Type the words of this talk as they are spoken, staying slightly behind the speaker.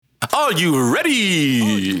Are you ready?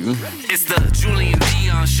 It's the Julian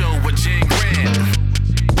Dion Show with Jen Grant.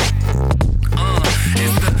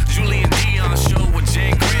 It's the Julian Dion Show with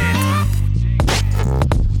Jen Grant.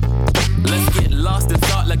 Let's get lost in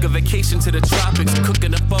thought like a vacation to the tropics.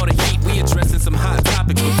 Cooking up all the heat, we addressing some hot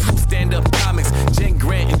topics with two stand-up comics. Jen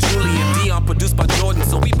Grant and Julian Dion, produced by Jordan,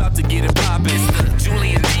 so we about to get it poppin'. It's the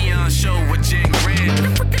Julian Dion Show with Jen Grant.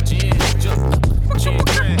 It's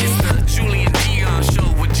the Julian Dion Show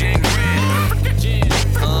with Jen Grant.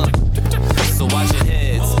 So watch your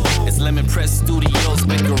heads. It's Lemon Press Studios,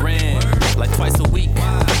 Becker like twice a week.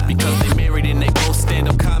 Because they married and they both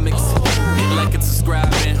stand-up comics. Hit like and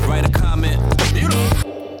subscribe and write a comment.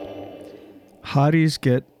 Hotties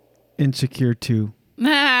get insecure too.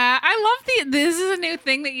 I love this is a new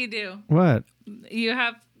thing that you do. What? You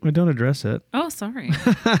have... I don't address it. Oh, sorry.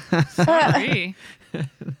 Sorry.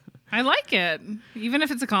 I like it. Even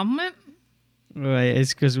if it's a compliment. Right,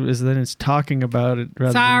 it's because then it's talking about it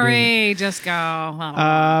rather Sorry, just go.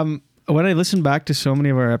 When I listen back to so many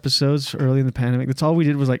of our episodes early in the pandemic, that's all we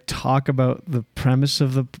did was like talk about the premise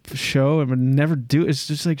of the show and would never do it. It's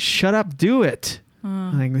just like, shut up, do it.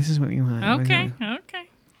 Like, this is what you want. Okay.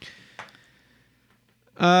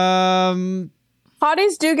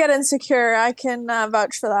 Hotties do get insecure. I can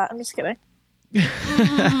vouch for that. I'm just kidding.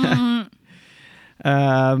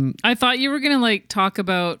 I thought you were going to like talk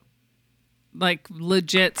about like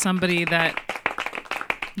legit somebody that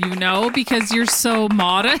you know because you're so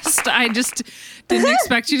modest. I just didn't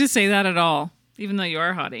expect you to say that at all, even though you are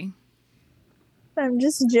a hottie. I'm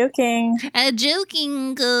just joking.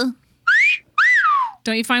 Joking.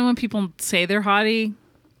 Don't you find when people say they're hottie,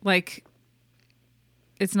 like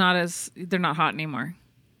it's not as, they're not hot anymore?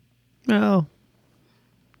 Well,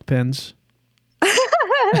 depends.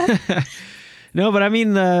 No, but I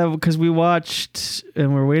mean, because we watched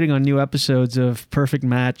and we're waiting on new episodes of Perfect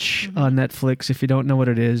Match on Netflix. If you don't know what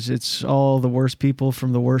it is, it's all the worst people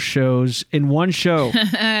from the worst shows in one show.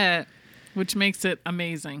 Which makes it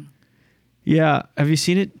amazing. Yeah. Have you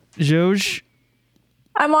seen it, Joj?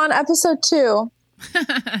 I'm on episode 2.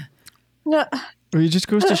 No. It just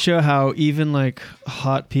goes to show how even like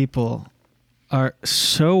hot people are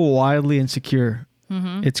so wildly insecure.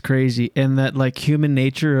 Mm-hmm. It's crazy. And that like human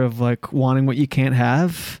nature of like wanting what you can't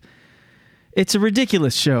have. It's a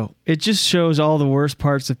ridiculous show. It just shows all the worst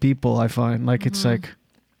parts of people, I find. Like it's like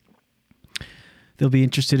they'll be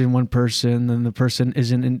interested in one person and the person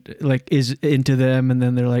is into them and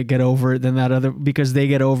then they're like get over it. Then that other, because they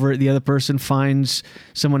get over it, the other person finds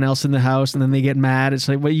someone else in the house and then they get mad. It's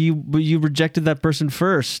like, well, you rejected that person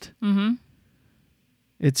first. Mm-hmm.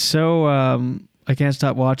 It's so I can't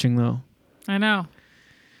stop watching though. I know.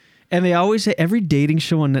 And they always say every dating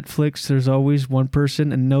show on Netflix, there's always one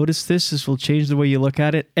person. And notice this will change the way you look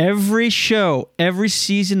at it. Every show, every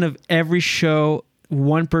season of every show,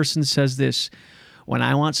 one person says this: when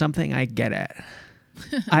I want something, I get it.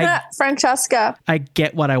 Francesca. I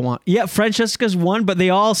get what I want. Yeah, Francesca's one, but they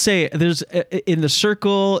all say it. There's in The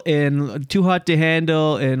Circle, in Too Hot to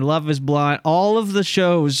Handle, in Love is Blind, all of the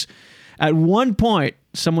shows, at one point,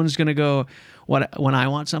 someone's going to go, when I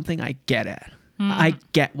want something, I get it. I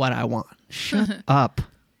get what I want. Shut up.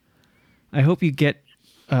 I hope you get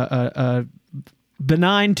a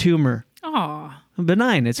benign tumor. Oh,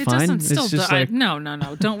 benign. It's fine. It's just like, no.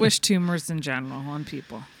 Don't wish tumors in general on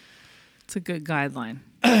people. It's a good guideline.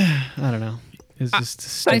 I don't know. It's just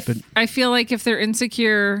stupid. I feel like if they're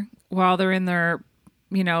insecure while they're in their,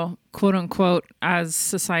 quote unquote, as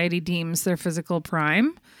society deems their physical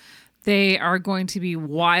prime, they are going to be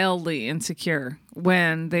wildly insecure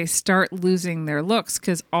when they start losing their looks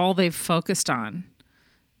because all they've focused on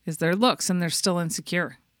is their looks and they're still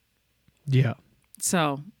insecure. Yeah.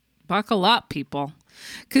 So buckle up, people.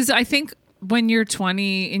 Because I think when you're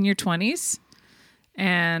in your 20s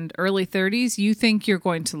and early 30s, you think you're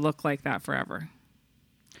going to look like that forever.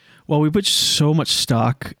 Well, we put so much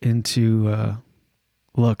stock into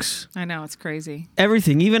looks. I know, it's crazy.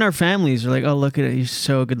 Everything, even our families are like, "Oh, look at it, you're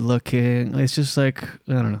so good looking." It's just like,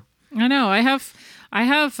 I don't know. I know. I have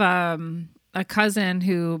a cousin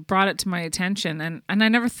who brought it to my attention, and I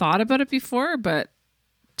never thought about it before, but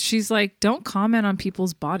she's like, "Don't comment on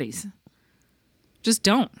people's bodies. Just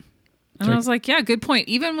don't." And I was like, "Yeah, good point.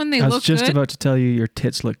 Even when they look good." I was just about to tell you your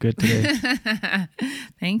tits look good today.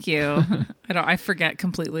 Thank you. I forget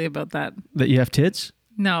completely about that. That you have tits?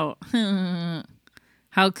 No.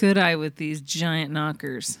 How could I with these giant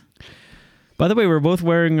knockers? By the way, we're both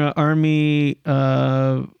wearing army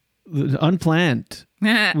unplanned.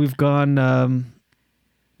 We've gone. I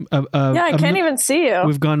can't even see you.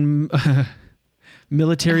 We've gone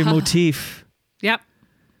military motif. Yep.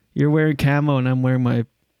 You're wearing camo and I'm wearing my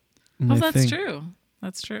my that's thing. true.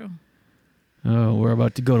 That's true. Oh, we're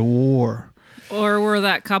about to go to war. Or we're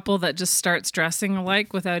that couple that just starts dressing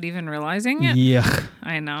alike without even realizing it. Yeah.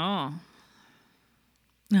 I know.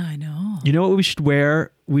 I know. You know what we should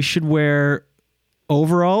wear? We should wear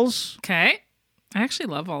overalls. Okay. I actually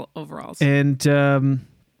love all overalls. And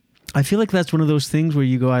I feel like that's one of those things where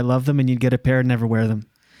you go, I love them, and you'd get a pair and never wear them. 'Cause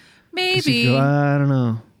Maybe. you'd go, I don't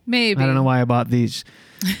know. Maybe. I don't know why I bought these.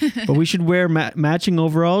 But we should wear matching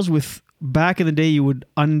overalls with, back in the day, you would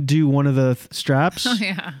undo one of the straps Oh,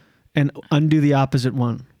 yeah. and undo the opposite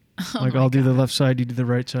one. Oh Like my I'll do the God. left side, you do the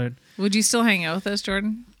right side. Would you still hang out with us,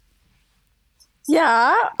 Jordan?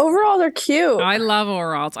 Yeah, overalls are cute. I love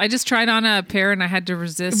overalls. I just tried on a pair and I had to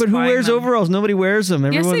resist. But who buying wears them. overalls? Nobody wears them.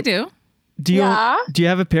 Yes, Everyone, they do. Do you? Yeah. Do you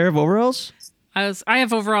have a pair of overalls? I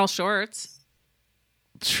have overall shorts,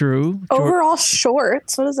 True. Overall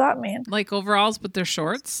shorts. What does that mean? like overalls, but they're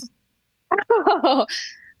shorts. Oh,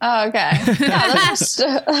 okay. Yeah,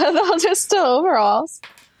 they're just still overalls.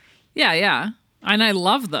 Yeah, yeah. And I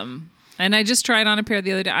love them. And I just tried on a pair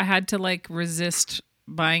the other day. I had to like resist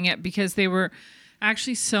buying it because they were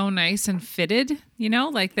actually so nice and fitted, you know,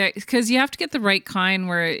 like that. Because you have to get the right kind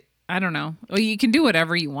where, I don't know. Well, you can do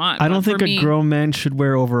whatever you want. I don't but think for a me, grown man should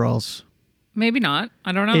wear overalls. Maybe not.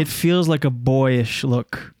 I don't know. It feels like a boyish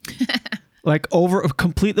look. Like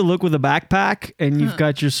complete the look with a backpack, and you've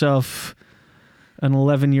got yourself an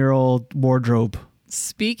 11-year-old wardrobe.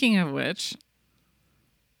 Speaking of which,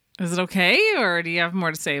 is it okay? Or do you have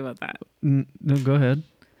more to say about that? No, go ahead.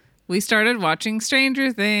 We started watching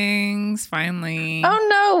Stranger Things finally. Oh,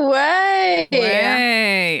 no way.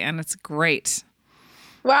 Way. And it's great.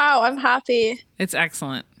 Wow, I'm happy. It's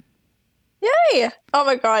excellent. Yay. Oh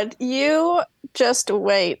my God. You just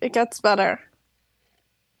wait. It gets better.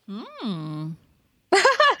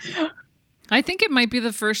 I think it might be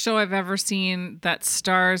the first show I've ever seen that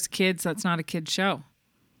stars kids that's not a kid's show.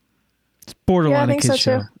 It's borderline Yeah, I a think kid's so,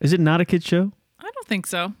 show. too. Is it not a kid's show? I don't think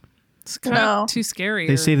so. It's kind No. of too scary.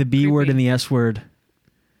 They or say the B word and creepy. the S word.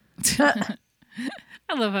 I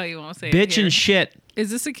love how you won't say it Bitch here. and shit. Is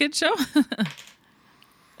this a kid's show?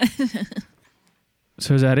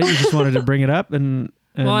 So is that it? You just wanted to bring it up and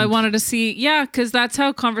Well, I wanted to see, yeah, because that's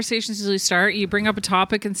how conversations usually start. You bring up a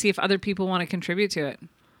topic and see if other people want to contribute to it.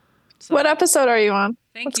 What episode are you on?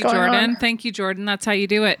 Thank What's you, going Jordan. on? Thank you, Jordan. That's how you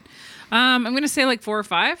do it. I'm going to say like 4 or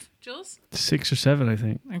 5, Jules. 6 or 7, I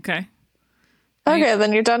think. Okay. Okay,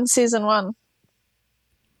 then you're done season 1.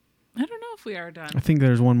 I don't know if we are done. I think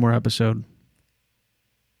there's one more episode.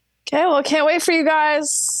 Okay, well, can't wait for you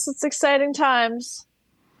guys. It's exciting times.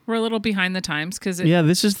 We're a little behind the times because Yeah,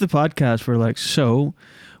 this is the podcast where like, so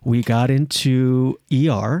we got into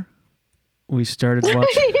ER. We started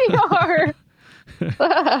watching. ER.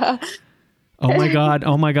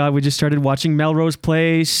 Oh my God. We just started watching Melrose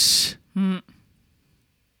Place.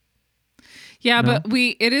 Yeah, No? but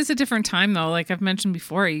it is a different time though. Like I've mentioned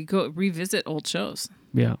before, you go revisit old shows.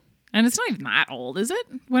 Yeah. And it's not even that old, is it?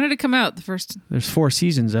 When did it come out? The first There's 4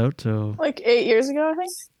 seasons out, so. Like 8 years ago, I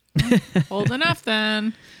think. old enough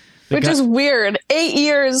then. Which is weird. 8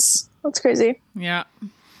 years. That's crazy. Yeah.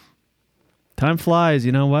 Time flies,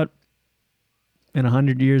 you know what? In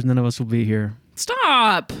 100 years, none of us will be here.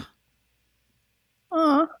 Stop.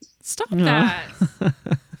 Aw. Stop that.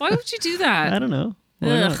 Why would you do I that? don't know. Why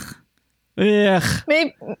Ugh. not? Ugh.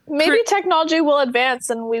 Maybe technology will advance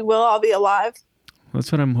and we will all be alive. That's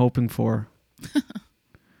what I'm hoping for.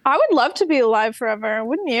 I would love to be alive forever,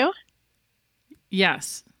 wouldn't you?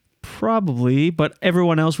 Yes. Probably, but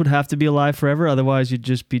everyone else would have to be alive forever. Otherwise, you'd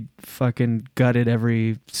just be fucking gutted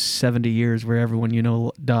every 70 years where everyone you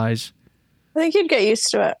know dies. I think you'd get used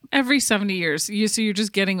to it. Every 70 years. So you're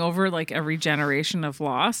just getting over like every generation of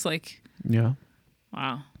loss. Like, Yeah.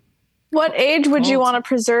 wow. What age would you Old. want to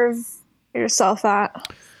preserve yourself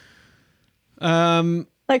at?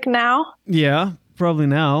 Like now? Yeah, probably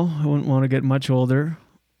now. I wouldn't want to get much older.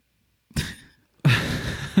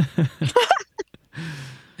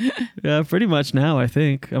 Yeah, pretty much now, I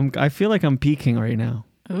think. I feel like I'm peaking right now.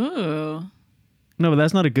 Ooh. No, but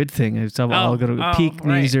that's not a good thing. I'll go to peak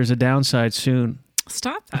right. means there's a downside soon.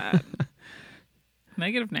 Stop that.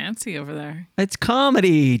 Negative Nancy over there. It's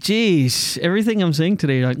comedy. Jeez. Everything I'm saying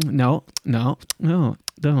today, like, no,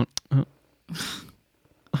 don't.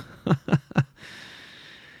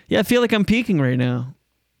 Yeah, I feel like I'm peaking right now.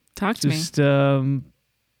 Talk to me. Just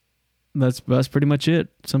that's pretty much it.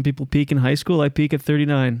 Some people peak in high school. I peak at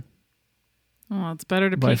 39. Oh, it's better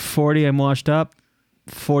to By peak. 40, I'm washed up.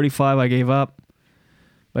 45, I gave up.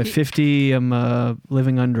 By 50, I'm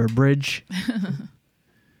living under a bridge.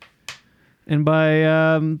 And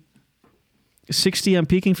by 60, I'm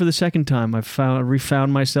peaking for the second time. I've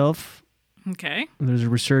refound myself. Okay. There's a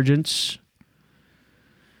resurgence.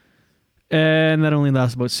 And that only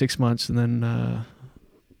lasts about 6 months. And then,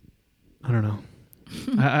 I don't know.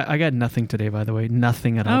 I got nothing today, by the way.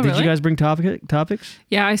 Nothing at all. Oh, Did really? you guys bring topics?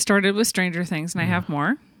 Yeah, I started with Stranger Things and I have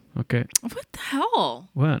more. Okay. What the hell?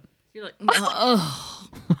 What? You're like, ugh.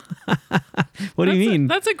 What do you mean?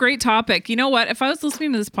 That's a great topic. You know what? If I was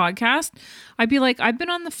listening to this podcast, I'd be like, I've been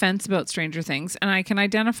on the fence about Stranger Things, and I can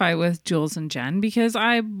identify with Jules and Jen because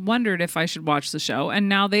I wondered if I should watch the show, and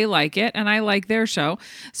now they like it, and I like their show.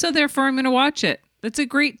 So therefore, I'm going to watch it. That's a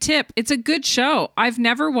great tip. It's a good show. I've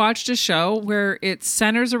never watched a show where it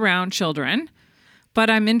centers around children, but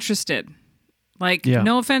I'm interested. Like,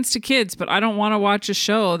 no offense to kids, but I don't want to watch a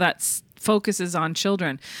show that's focuses on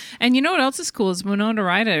children. And you know what else is cool is Winona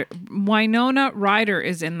Ryder. Winona Ryder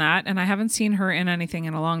is in that, and I haven't seen her in anything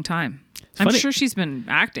in a long time. I'm sure she's been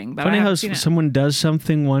acting, but funny I how haven't seen it. someone does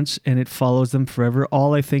something once and it follows them forever.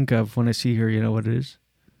 All I think of when I see her, you know what it is?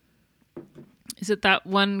 Is it that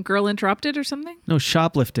one Girl Interrupted or something? No,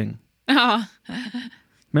 shoplifting. Oh,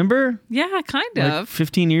 Remember? yeah, kind Like of.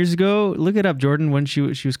 15 years ago. Look it up, Jordan, when she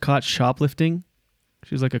was caught shoplifting.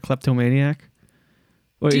 She was like a kleptomaniac.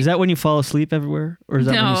 Wait, is that when you fall asleep everywhere? Or is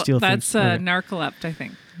that when you steal that's things? Okay. narcolept, I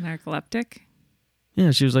think. Narcoleptic.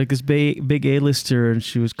 Yeah, she was like this big A-lister and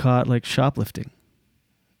she was caught like shoplifting.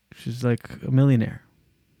 She's like a millionaire.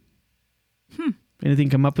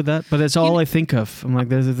 Anything come up with that? But that's all I think of. I'm like,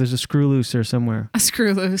 there's a screw loose there somewhere. A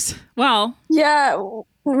screw loose. Well, Yeah,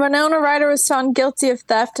 Winona Ryder was found guilty of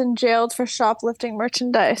theft and jailed for shoplifting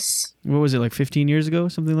merchandise. What was it, like 15 years ago?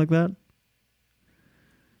 Something like that?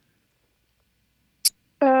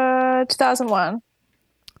 2001.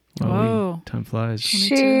 Whoa. Time flies.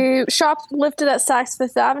 She shoplifted at Saks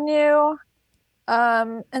Fifth Avenue,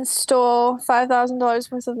 and stole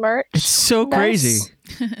 $5,000 worth of merch. It's so crazy.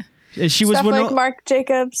 And she was Stuff like Marc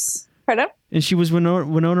Jacobs. Pardon? And she was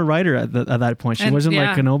Winona Ryder at that point. She wasn't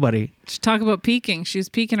like a nobody. Talk about peaking. She was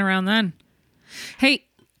peaking around then. Hey,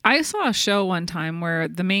 I saw a show one time where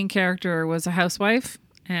the main character was a housewife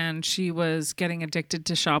and she was getting addicted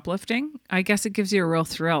to shoplifting. I guess it gives you a real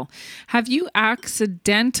thrill. Have you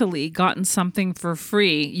accidentally gotten something for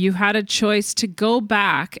free? You had a choice to go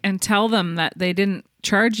back and tell them that they didn't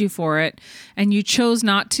charge you for it and you chose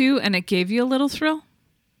not to, and it gave you a little thrill?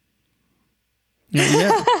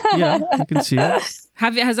 Yeah, I can see it.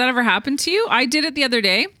 Has that ever happened to you? I did it the other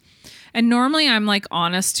day. And normally I'm like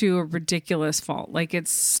honest to a ridiculous fault. Like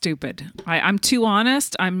it's stupid. I'm too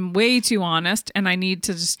honest. I'm way too honest. And I need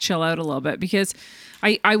to just chill out a little bit because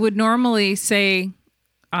I would normally say,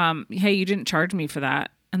 hey, you didn't charge me for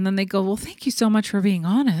that. And then they go, well, thank you so much for being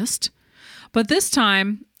honest. But this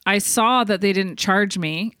time I saw that they didn't charge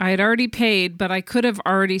me. I had already paid, but I could have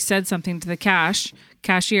already said something to the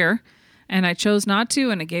cashier. And I chose not to.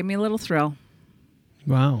 And it gave me a little thrill.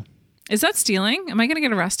 Wow. Is that stealing? Am I going to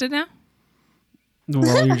get arrested now?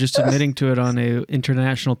 Well, you're just admitting to it on a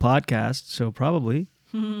international podcast, so probably.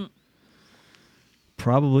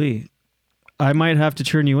 Probably. I might have to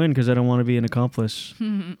turn you in because I don't want to be an accomplice.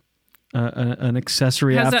 An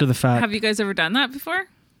accessory after the fact. Have you guys ever done that before?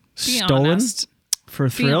 Be Stolen honest. for a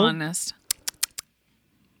thrill? Be honest.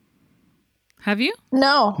 Have you?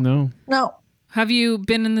 No. No. Have you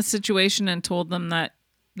been in the situation and told them that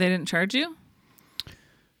they didn't charge you?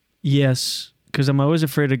 Yes, because I'm always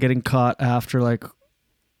afraid of getting caught after, like,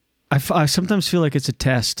 I sometimes feel like it's a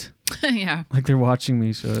test. Yeah. Like they're watching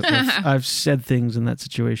me, so I've said things in that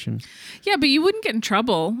situation. Yeah, but you wouldn't get in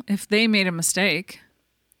trouble if they made a mistake.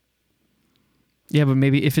 Yeah, but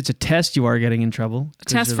maybe if it's a test, you are getting in trouble. A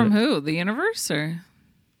test from who? The universe or?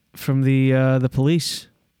 From the police.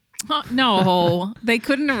 Oh, no, they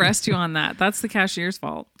couldn't arrest you on that. That's the cashier's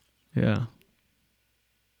fault. Yeah.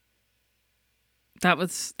 That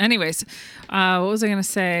was, anyways, what was I going to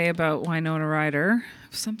say about Winona Ryder?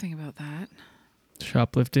 Something about that.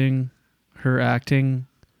 Shoplifting, her acting.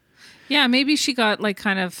 Yeah, maybe she got like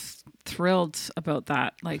kind of thrilled about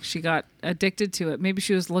that. Like she got addicted to it. Maybe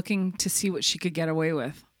she was looking to see what she could get away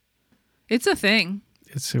with. It's a thing.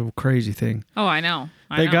 It's a crazy thing. Oh, I know.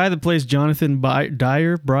 The guy that plays Jonathan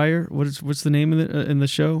Breyer, what's the name in the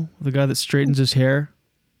show? The guy that straightens his hair.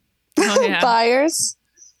 Oh, yeah. Buyers.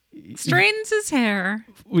 Straightens his hair.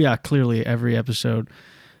 Yeah, clearly every episode.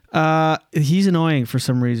 He's annoying for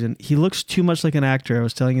some reason. He looks too much like an actor. I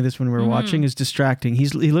was telling you this when we were watching. It's distracting. He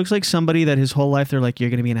looks like somebody that his whole life they're like, you're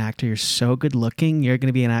going to be an actor. You're so good looking. You're going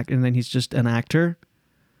to be an actor. And then he's just an actor.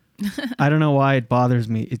 I don't know why it bothers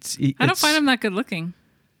me. I don't find him that good looking.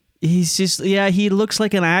 He's just, he looks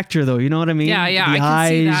like an actor though. You know what I mean? Yeah, the I can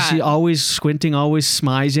eyes, see that. always squinting, always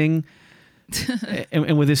smizing.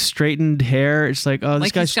 and with his straightened hair, it's like, oh, this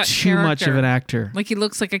Like guy's he's got too much of character. an actor. Like he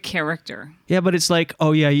looks like a character. Yeah, but it's like,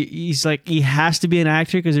 oh yeah, he's like, he has to be an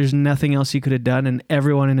actor because there's nothing else he could have done, and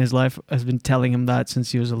everyone in his life has been telling him that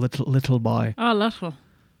since he was a little boy. Oh, little.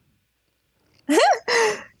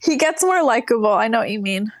 He gets more likable. I know what you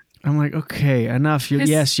mean. I'm like, okay, enough.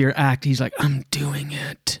 Yes, you're acting. He's like, I'm doing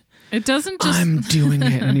it. It doesn't just. I'm doing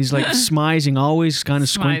it. And he's like smizing, always kind of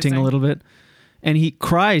squinting a Smizing. little bit. And he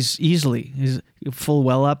cries easily. He's full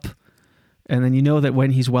well up. And then you know that when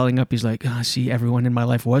he's welling up, he's like, see, everyone in my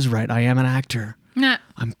life was right. I am an actor. Nah.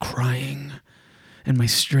 I'm crying. And my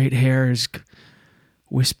straight hair is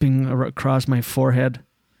wisping across my forehead.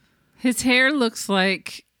 His hair looks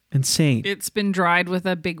like Insane. it's been dried with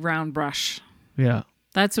a big round brush. Yeah.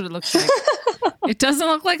 That's what it looks like. It doesn't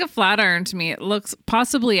look like a flat iron to me. It looks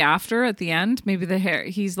possibly after at the end. Maybe the hair.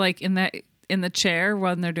 He's like in the chair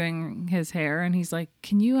when they're doing his hair, and he's like,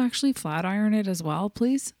 "Can you actually flat iron it as well,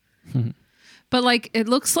 please?" But like, it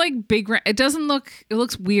looks like big. It doesn't look. It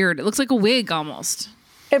looks weird. It looks like a wig almost.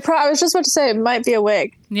 I was just about to say it might be a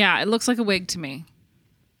wig. Yeah, it looks like a wig to me.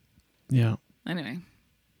 Yeah. Anyway.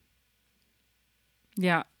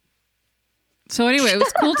 Yeah. So anyway, it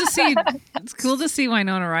was cool to see. It's cool to see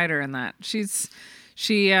Winona Ryder in that. She's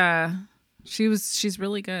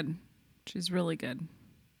really good. She's really good.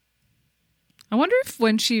 I wonder if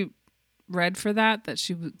when she read for that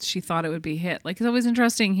she thought it would be a hit. Like, it's always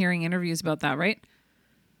interesting hearing interviews about that, right?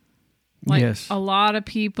 Like, yes. a lot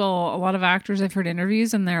of actors I've heard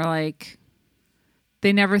interviews, and they're like,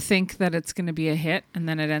 they never think that it's going to be a hit, and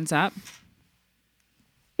then it ends up.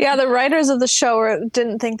 Yeah, the writers of the show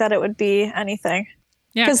didn't think that it would be anything.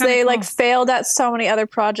 Yeah, Because kinda they cool. like failed at so many other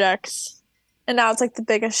projects. And now it's like the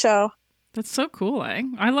biggest show. That's so cool, eh?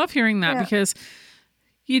 I love hearing that Yeah. because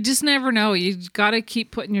you just never know. You got to keep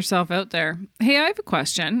putting yourself out there. Hey, I have a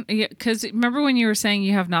question. Because remember when you were saying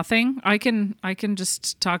you have nothing? I can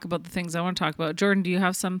just talk about the things I want to talk about. Jordan, do you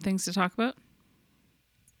have some things to talk about?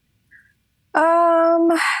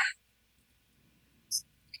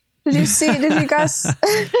 Did you see? Did you guys?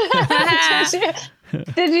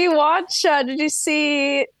 did you watch? Did you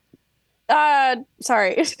see?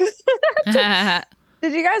 Sorry.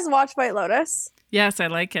 Did you guys watch White Lotus? Yes, I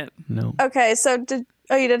like it. No. Okay, so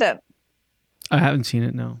you didn't? I haven't seen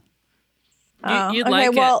it, no. You'd okay,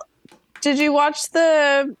 like well, did you watch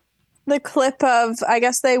the clip of? I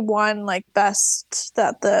guess they won like best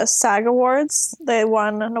at the SAG Awards. They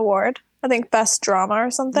won an award. I think best drama or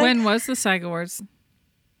it. something. When was the SAG Awards?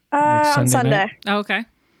 Like On Sunday Sunday. night? Oh, okay.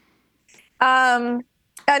 And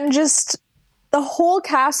just the whole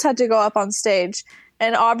cast had to go up on stage,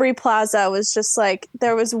 and Aubrey Plaza was just like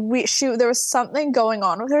there was something going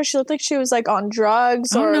on with her. She looked like she was like on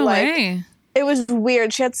drugs Oh, or no like way. it was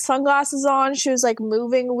weird. She had sunglasses on. She was like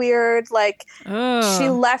moving weird. Like Oh. she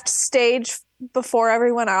left stage before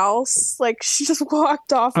everyone else. Like she just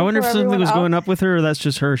walked off. I wonder if before something everyone was else. going up with her, or that's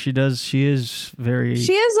just her. She is very...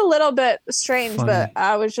 She is a little bit strange, Funny. but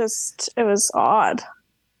it was odd.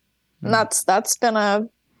 And that's been a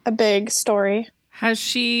big story. Has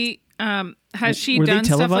she Were done they stuff like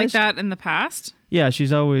televised? that in the past? Yeah, she's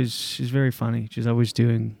very funny. She's always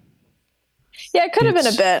doing... Yeah, it could have been a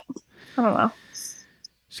It's- bit. I don't know.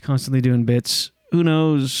 She's constantly doing bits. Who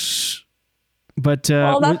knows? But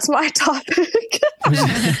Well, that's my topic. was,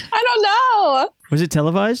 I don't know. was it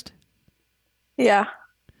televised? Yeah.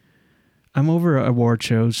 I'm over award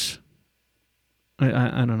shows.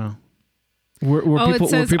 I don't know. Were Oh, it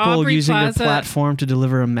says people Aubrey using Plaza- their platform to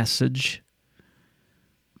deliver a message?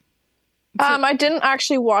 I didn't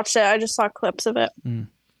actually watch it. I just saw clips of it.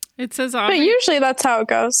 It says But usually that's how it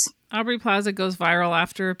goes. Aubrey Plaza goes viral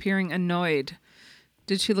after appearing annoyed.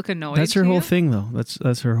 Did she look annoyed? That's her to whole you? thing, though.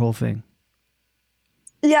 That's her whole thing.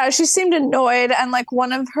 Yeah, she seemed annoyed, and like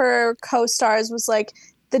one of her co-stars was like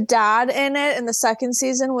the dad in it in the second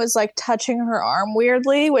season was like touching her arm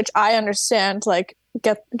weirdly, which I understand. Like,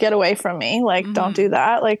 get away from me. Like, don't do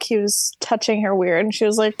that. Like, he was touching her weird, and she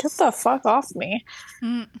was like, "Get the fuck off me."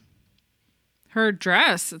 Her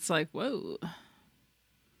dress, it's like, whoa.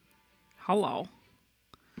 Hello.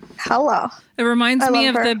 Hello. It reminds I me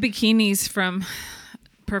love of her. the bikinis from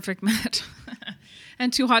Perfect Match.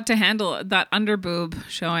 And Too Hot to Handle, that underboob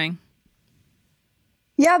showing.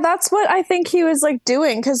 Yeah, that's what I think he was like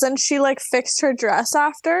doing, because then she like fixed her dress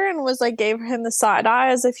after and was like gave him the side eye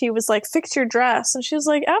as if he was like, "Fix your dress," and she was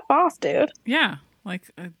like, "F off, dude." Yeah. Like,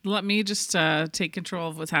 let me just take control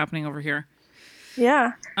of what's happening over here.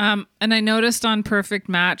 Yeah. And I noticed on Perfect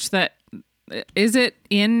Match that is it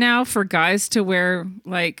in now for guys to wear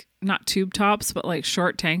like not tube tops, but like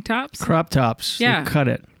short tank tops? Crop tops. Yeah. They cut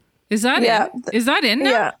it. Is that Yeah. in? Is that in now?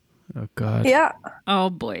 Yeah. Oh God. Yeah. Oh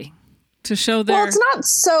boy. To show their Well, it's not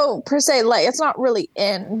so per se like it's not really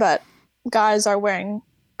in, but guys are wearing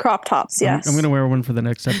crop tops. Yes. I'm gonna wear one for the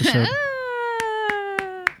next episode.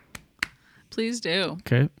 Please do.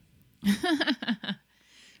 Okay.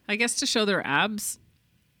 I guess to show their abs.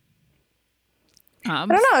 I don't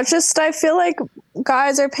know. It's just I feel like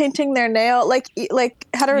guys are painting their nail like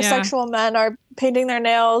heterosexual men are painting their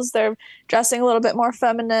nails. They're dressing a little bit more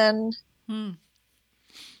feminine.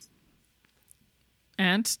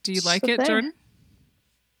 And do you like the it, thing. Jordan?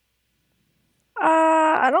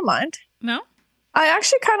 I don't mind. No? I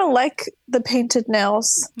actually kind of like the painted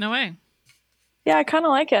nails. No way. Yeah, I kind of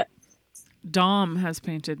like it. Dom has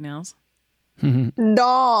painted nails.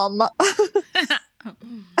 Dom.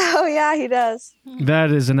 Oh yeah, he does.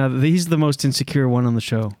 That is another. He's the most insecure one on the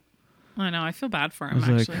show. I know. I feel bad for I him, was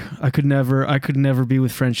actually. like, I could never be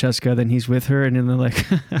with Francesca. Then he's with her, and then they're like,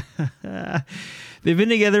 they've been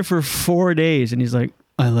together for 4 days, and he's like,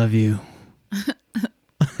 I love you.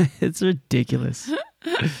 It's ridiculous.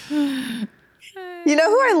 You know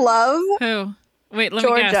who I love? Who? Wait, let me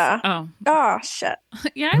Georgia. guess. Oh. Oh shit.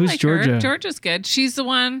 Yeah, I Who's like Georgia? her. Georgia's good. She's the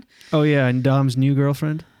one. Oh yeah, and Dom's new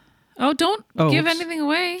girlfriend. Oh, don't Oh, give oops. anything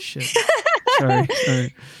away. Shit.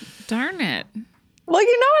 Sorry. Darn it. Well,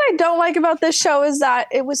 you know what I don't like about this show is that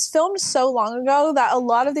it was filmed so long ago that a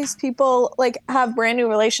lot of these people like have brand new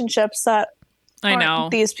relationships that I aren't know.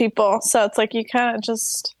 these people. So it's like you kind of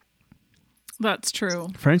just That's true.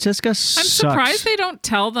 Francesca I'm sucks. surprised they don't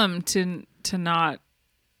tell them to not,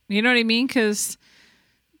 you know what I mean? Because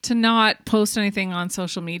to not post anything on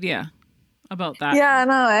social media about that. yeah, I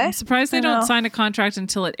know. I'm surprised they I don't know. sign a contract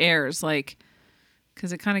until it airs, like,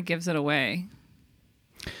 because it kind of gives it away.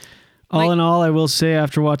 All in all, I will say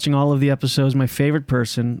after watching all of the episodes, my favorite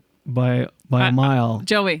person by a mile.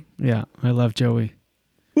 Joey. Yeah, I love Joey.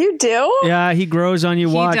 You do? Yeah, he grows on you.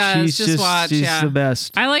 He Watch. does. He's Just watch, He's yeah. the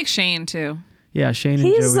best. I like Shane too. Yeah, Shane and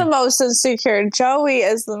He's Joey. the most insecure. Joey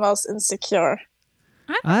is the most insecure.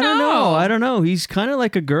 I don't know. He's kind of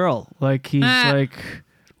like a girl. Like he's like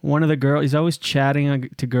one of the girls. He's always chatting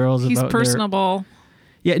to girls He's about personable.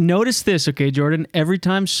 Yeah, notice this, okay, Jordan. Every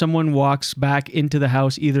time someone walks back into the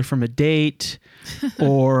house, either from a date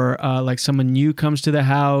or like someone new comes to the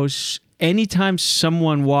house, anytime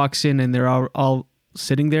someone walks in and they're all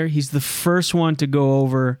sitting there, he's the first one to go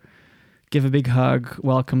over, give a big hug,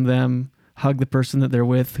 welcome them, hug the person that they're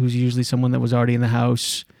with, who's usually someone that was already in the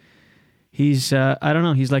house. He's, I don't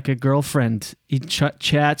know, he's like a girlfriend. He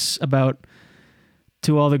chats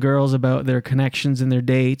to all the girls about their connections and their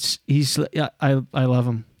dates. I love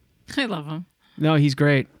him. I love him. No, he's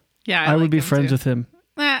great. Yeah, I would like be him friends too. with him.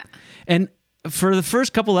 Ah. And for the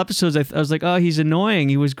first couple episodes, I was like, oh, he's annoying.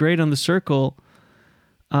 He was great on The Circle,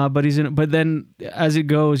 but But then as it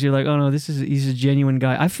goes, you're like, oh no, he's a genuine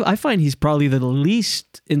guy. I find he's probably the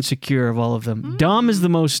least insecure of all of them. Dom is the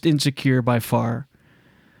most insecure by far.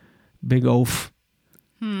 Big oaf.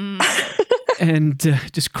 And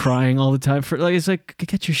just crying all the time it's like,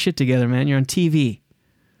 get your shit together, man. You're on TV.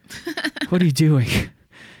 What are you doing?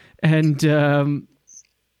 And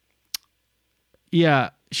yeah,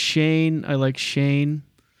 Shane. I like Shane.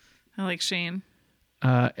 I like Shane.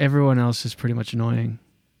 Everyone else is pretty much annoying.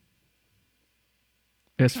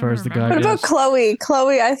 As far as the guy What goes. about Chloe?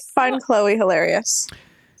 Chloe, I find Chloe hilarious.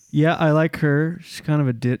 Yeah, I like her. She's kind of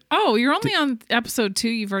a dit. Oh, you're only on episode 2.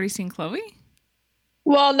 You've already seen Chloe?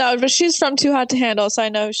 Well, no, but she's from Too Hot to Handle, so I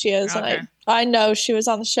know who she is, Okay. and I know she was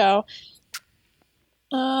on the show.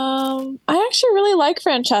 I actually really like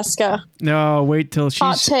Francesca. No, wait till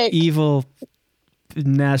Hot she's take. evil,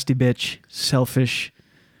 nasty bitch, selfish.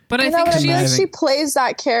 But I I know, think but I feel like she's... she plays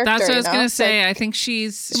that character. That's what I was you know? going to It's say. like- I think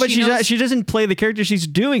she's... But knows- she doesn't play the character. She's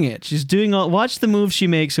doing it. She's doing all. Watch the moves she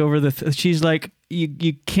makes over the. She's like,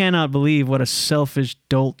 you cannot believe what a selfish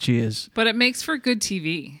dolt she is. But it makes for good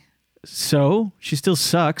TV. So she still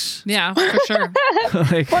sucks. Yeah, for sure.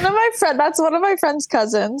 Like, that's one of my friend's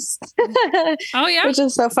cousins, Oh, yeah? which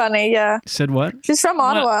is so funny. Yeah, said what? she's from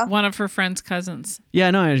Ottawa. One of her friend's cousins. Yeah,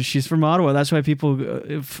 no, she's from Ottawa. That's why people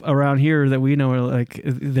around here that we know are like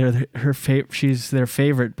they're her she's their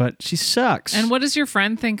favorite, but she sucks. And what does your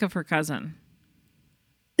friend think of her cousin?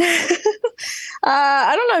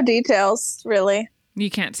 I don't know details really. You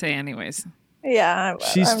can't say anyways. Yeah,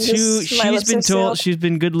 She's I'm too. just- my She's lips been are told sealed. she's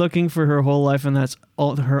been good looking for her whole life, and that's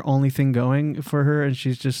her only thing going for her. And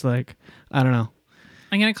she's just like, I don't know.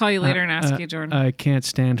 I'm going to call you later and ask you, Jordan. I can't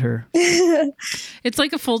stand her. It's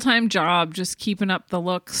like a full-time job, just keeping up the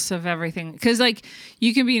looks of everything. Because, like,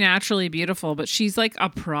 you can be naturally beautiful, but she's like a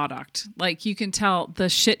product. Like, you can tell the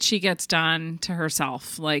shit she gets done to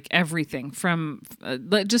herself, like everything from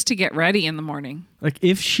just to get ready in the morning. Like,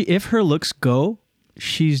 if her looks go,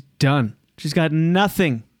 she's done. She's got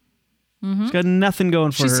nothing. Mm-hmm. She's got nothing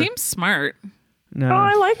going for her. She seems smart. No. Oh,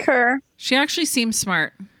 I like her. She actually seems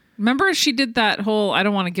smart. Remember, she did that whole, I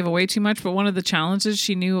don't want to give away too much, but one of the challenges,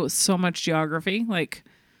 she knew so much geography, like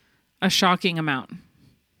a shocking amount.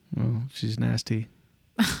 Oh, she's nasty.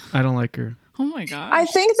 I don't like her. Oh my God. I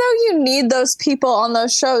think though you need those people on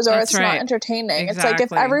those shows or That's it's right. not entertaining. Exactly. It's like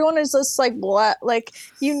if everyone is just like what, like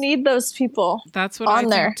you need those people. That's what on I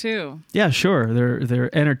there. think too. Yeah, sure.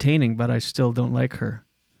 They're entertaining, but I still don't like her.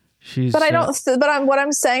 She's. But I don't. What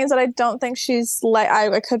I'm saying is that I don't think she's like.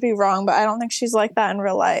 I could be wrong, but I don't think she's like that in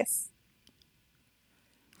real life.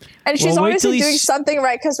 And she's Well, wait obviously till doing something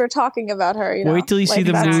right because we're talking about her. You know? Wait till you see Like,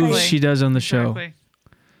 the that's moves like- she does on the show. Exactly.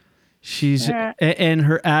 She's Yeah. and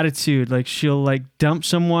her attitude, like she'll like dump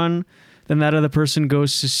someone, then that other person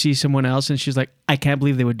goes to see someone else, and she's like, "I can't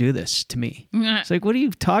believe they would do this to me." It's like, what are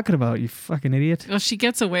you talking about, you fucking idiot? Well, she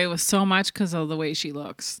gets away with so much because of the way she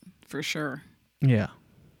looks, for sure. Yeah.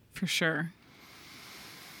 For sure.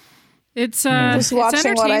 It's Just it's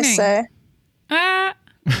watching what I entertaining. say,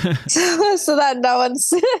 so that no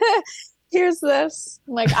one's hears this.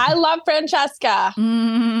 I'm like, I love Francesca.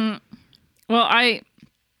 Well, I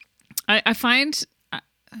find I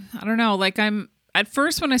don't know, like I'm at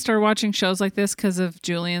first when I started watching shows like this because of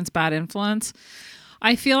Julian's bad influence,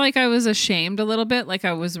 I feel like I was ashamed a little bit, like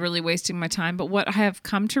I was really wasting my time. But what I have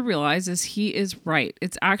come to realize is he is right.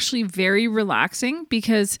 It's actually very relaxing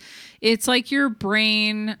because it's like your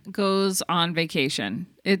brain goes on vacation.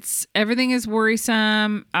 It's everything is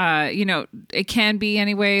worrisome. It can be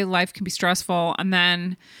anyway. Life can be stressful. And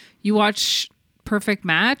then you watch Perfect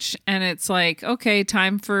Match and it's like, okay,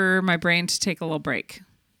 time for my brain to take a little break.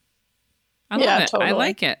 I love it. Totally. I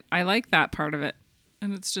like it. I like that part of it.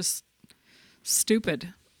 And it's just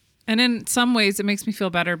stupid. And in some ways it makes me feel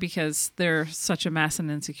better because they're such a mess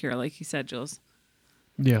and insecure, like you said, Jules.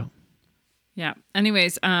 Yeah. Yeah.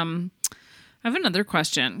 Anyways, I have another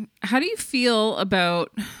question. How do you feel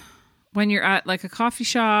about when you're at like a coffee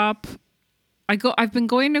shop? I've been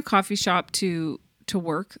going to a coffee shop to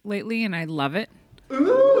work lately and I love it.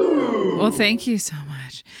 Ooh. Well, thank you so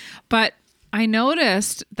much. But I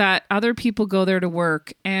noticed that other people go there to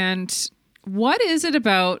work, and what is it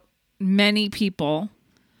about many people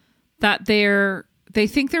that they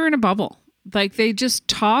think they're in a bubble? Like they just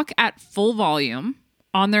talk at full volume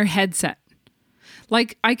on their headset.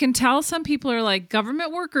 Like I can tell some people are like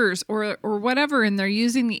government workers or whatever, and they're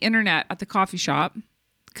using the internet at the coffee shop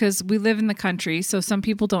because we live in the country. So some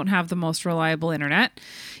people don't have the most reliable internet.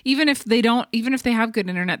 Even if they have good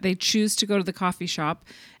internet, they choose to go to the coffee shop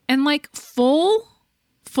and like full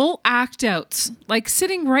act outs, like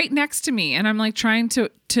sitting right next to me. And I'm like trying to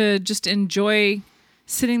just enjoy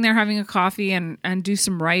sitting there having a coffee and do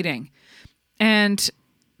some writing. And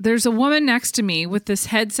there's a woman next to me with this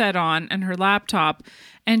headset on and her laptop,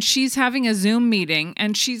 and she's having a Zoom meeting,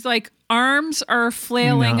 and she's like, arms are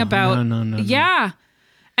flailing about. No. Yeah.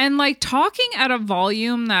 And like talking at a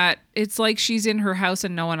volume that it's like she's in her house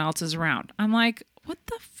and no one else is around. I'm like, what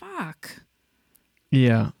the fuck?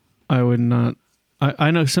 Yeah. I would not. I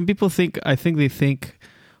know some people think, they think,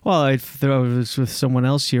 well, if I was with someone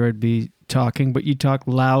else here, I'd be talking, but you talk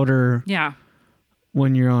louder. Yeah.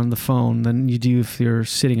 When you're on the phone than you do if you're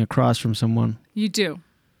sitting across from someone. You do.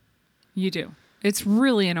 It's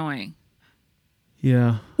really annoying.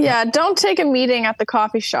 Yeah. Yeah, don't take a meeting at the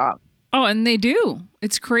coffee shop. Oh, and they do.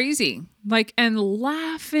 It's crazy. Like, and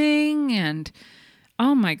laughing and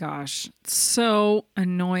oh my gosh, it's so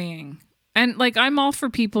annoying. And like, I'm all for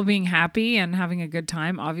people being happy and having a good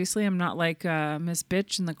time. Obviously, I'm not like Miss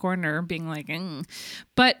Bitch in the corner being like,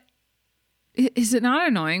 but is it not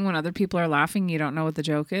annoying when other people are laughing? You don't know what the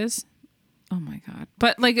joke is. Oh my God.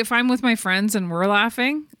 But like, if I'm with my friends and we're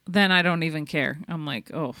laughing, then I don't even care. I'm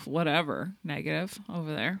like, oh, whatever. Negative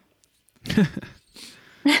over there.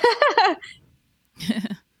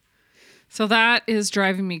 So that is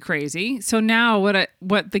driving me crazy. So now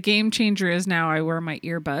what the game changer is now I wear my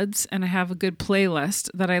earbuds and I have a good playlist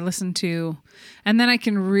that I listen to, and then I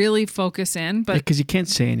can really focus in. But because you can't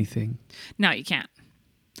say anything. No, you can't.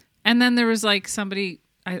 And then there was like somebody,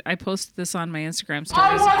 I posted this on my Instagram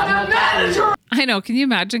stories. I know. Can you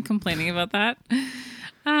imagine complaining about that?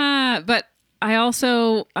 But I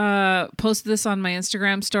also posted this on my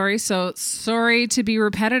Instagram story. So sorry to be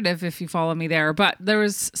repetitive if you follow me there. But there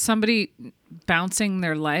was somebody bouncing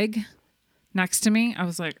their leg next to me. I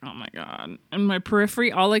was like, oh my God. In my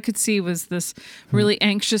periphery, all I could see was this really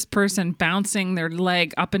anxious person bouncing their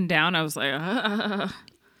leg up and down. I was like,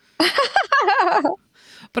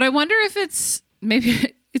 But I wonder if it's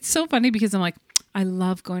maybe it's so funny because I'm like, I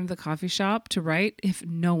love going to the coffee shop to write if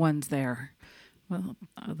no one's there. Well,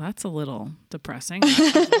 that's a little depressing.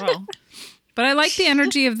 As well. But I like the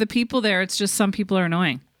energy of the people there. It's just some people are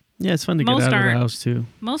annoying. Yeah, it's fun to get out of the house too.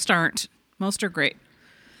 Most aren't. Most are great.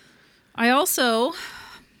 I'm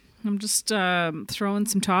just throwing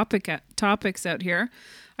some topics out here.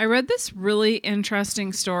 I read this really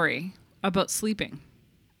interesting story about sleeping.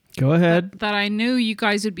 Go ahead. That I knew you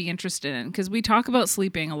guys would be interested in because we talk about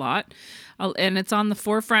sleeping a lot and it's on the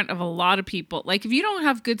forefront of a lot of people. Like if you don't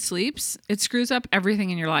have good sleeps, it screws up everything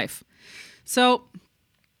in your life. So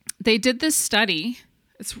they did this study.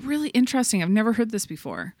 It's really interesting. I've never heard this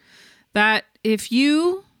before. That if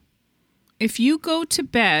you go to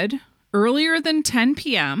bed earlier than 10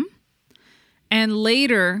 p.m. and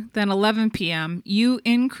later than 11 p.m., you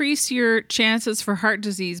increase your chances for heart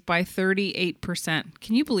disease by 38%.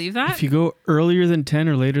 Can you believe that? If you go earlier than 10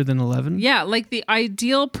 or later than 11? Yeah, like the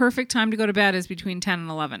ideal perfect time to go to bed is between 10 and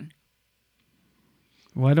 11.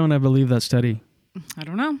 Why don't I believe that study? I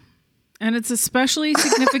don't know. And it's especially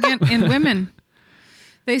significant in women.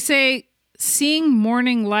 They say seeing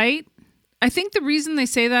morning light. I think the reason they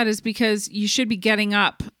say that is because you should be getting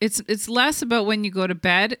up. It's less about when you go to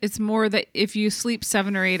bed. It's more that if you sleep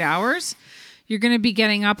 7 or 8 hours, you're going to be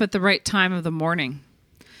getting up at the right time of the morning.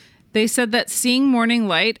 They said that seeing morning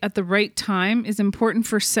light at the right time is important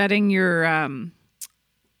for setting your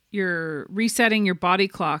resetting your body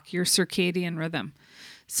clock, your circadian rhythm.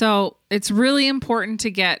 So it's really important to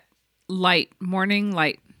get light, morning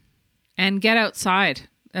light, and get outside.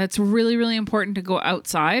 It's really, really important to go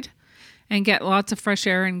outside and get lots of fresh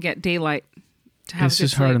air and get daylight to have. It's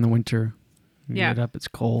just hard in the winter. You get up, it's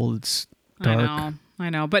cold, it's dark. I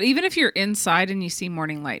know. But even if you're inside and you see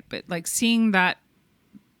morning light, but like seeing that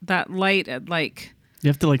light at like... You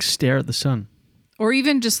have to like stare at the sun. Or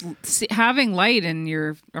even just having light and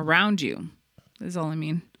you're around you is all I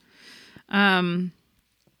mean. I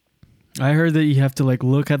heard that you have to like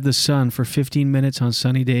look at the sun for 15 minutes on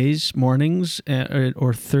sunny days, mornings,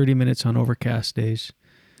 or 30 minutes on overcast days.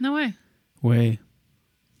 No way.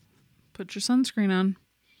 Put your sunscreen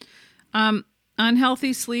on.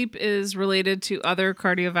 Unhealthy sleep is related to other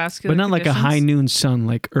cardiovascular but not conditions. like a high noon sun,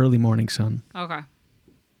 like early morning sun. Okay.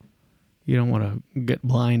 You don't want to get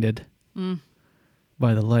blinded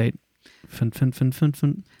by the light. Fun.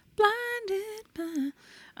 Blinded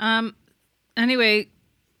by... Anyway,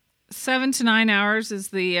 7 to 9 hours is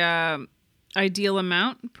the ideal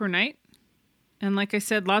amount per night. And like I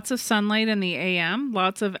said, lots of sunlight in the AM,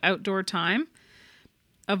 lots of outdoor time.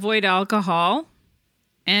 Avoid alcohol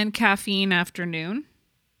and caffeine after noon.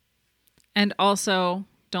 And also,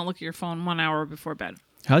 don't look at your phone 1 hour before bed.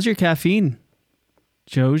 How's your caffeine,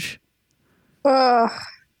 Joj?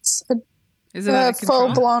 It's Is it a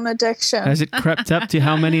full-blown addiction. Has it crept up to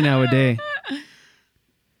how many now a day?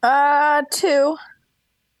 2.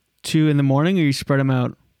 2 in the morning, or you spread them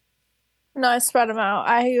out? No, I spread them out.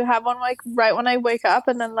 I have one like right when I wake up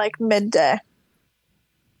and then like midday.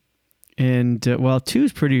 And 2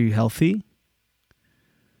 is pretty healthy.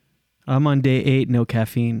 I'm on day 8, no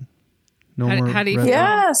caffeine. How do you feel?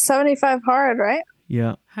 Yeah, 75 hard, right?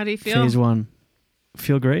 Yeah. How do you feel? Phase 1.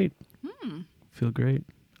 Feel great. Feel great.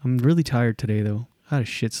 I'm really tired today, though. I had a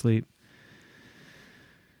shit sleep.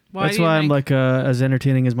 That's why I'm like as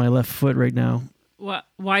entertaining as my left foot right now. What?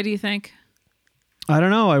 Why do you think? I don't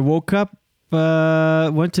know. I woke up,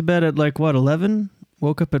 went to bed at 11?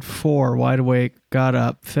 Woke up at 4, wide awake, got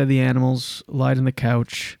up, fed the animals, lied on the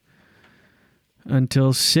couch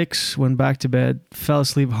until 6, went back to bed, fell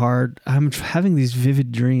asleep hard. I'm having these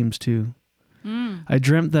vivid dreams too. I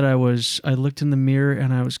dreamt that I looked in the mirror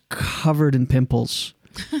and I was covered in pimples.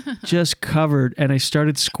 Just covered. And I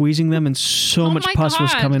started squeezing them and so much pus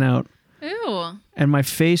was coming out. Ew. And my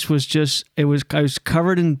face was I was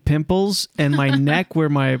covered in pimples, and my neck where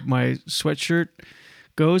my sweatshirt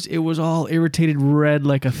goes, it was all irritated red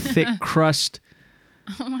like a thick crust.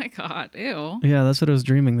 Oh my God. Ew. Yeah, that's what I was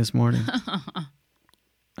dreaming this morning.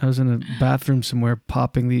 I was in a bathroom somewhere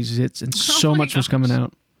popping these zits, and so much was coming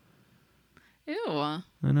out. Ew. I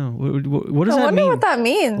know. What does that mean? I wonder what that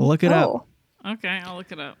means. Okay, Look it up. I'll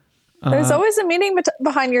look it up. There's always a meaning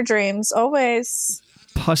behind your dreams. Always.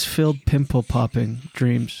 Pus-filled pimple popping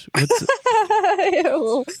dreams.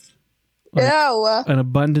 Ew. Ew. An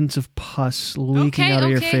abundance of pus leaking out of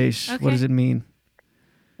your face. Okay. What does it mean?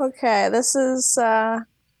 Okay, this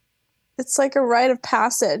It's like a rite of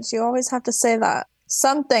passage. You always have to say that.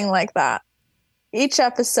 Something like that. Each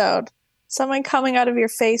episode. Something coming out of your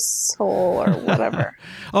face hole or whatever.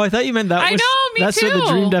 Oh, I thought you meant that. I know, me that's too. What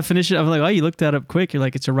the dream definition. I'm like, oh, you looked that up quick. You're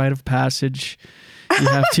like, it's a rite of passage. You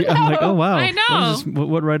have to. I'm like, oh wow. I know.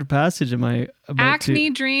 What rite of passage am I about Acne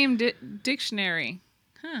to? Dream Dictionary.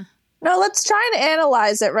 No, let's try and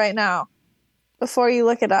analyze it right now before you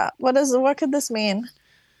look it up. What could this mean?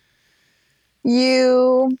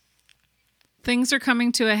 Things are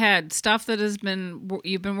coming to a head. Stuff that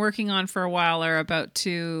you've been working on for a while are about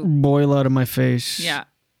to Boil out of my face. Yeah.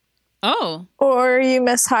 Oh. Or you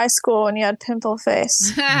missed high school and you had pimple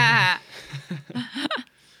face.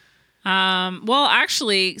 Well,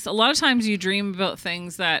 actually, a lot of times you dream about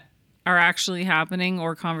things that are actually happening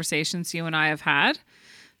or conversations you and I have had.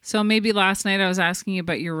 So maybe last night I was asking you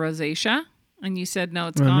about your rosacea and you said, no,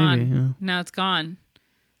 it's gone. Maybe, yeah. No, it's gone.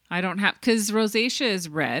 I don't have, because rosacea is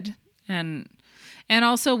red. And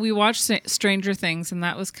also we watched Stranger Things and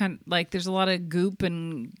that was kind of like, there's a lot of goop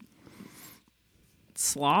and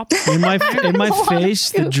slop. In my face,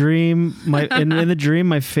 the dream, in the dream,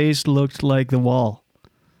 my face looked like the wall.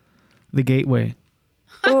 The gateway.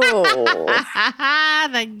 Oh.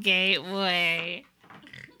 The gateway.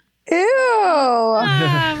 Ew.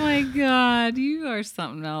 Oh my God. You are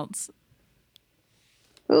something else.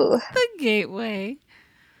 Ooh. The gateway.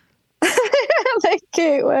 The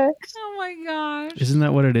gateway. Oh my gosh. Isn't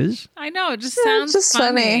that what it is? I know. It just Yeah, sounds it's just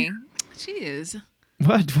funny. Jeez.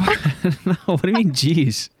 What? No, what do you mean,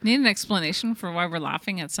 geez? Need an explanation for why we're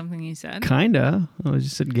laughing at something you said? Kinda. I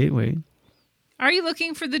just said gateway. Are you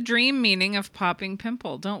looking for the dream meaning of popping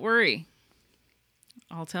pimple? Don't worry.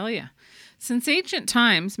 I'll tell you. Since ancient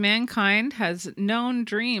times, mankind has known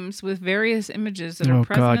dreams with various images that are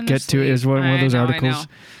present in their get to it. sleep. Is one of those I know. articles.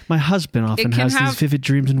 My husband often can has have- these vivid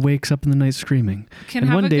dreams and wakes up in the night screaming. Can And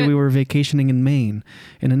have one a day good- we were vacationing in Maine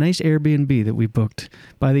in a nice Airbnb that we booked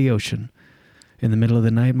by the ocean. In the middle of the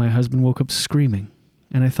night, my husband woke up screaming.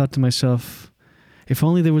 And I thought to myself, if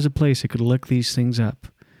only there was a place I could look these things up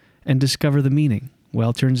and discover the meaning.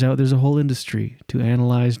 Well, turns out there's a whole industry to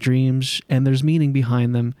analyze dreams and there's meaning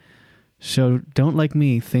behind them. So don't, like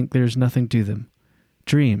me, think there's nothing to them.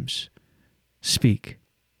 Dreams. Speak.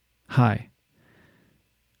 Hi.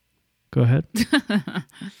 Go ahead. That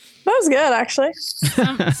was good, actually.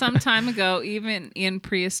 Some time ago, even in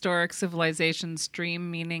prehistoric civilizations,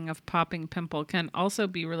 dream meaning of popping pimple can also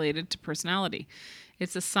be related to personality.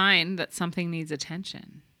 It's a sign that something needs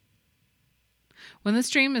attention. When this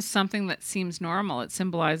dream is something that seems normal, it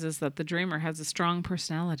symbolizes that the dreamer has a strong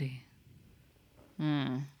personality.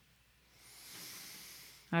 I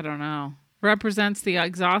don't know. Represents the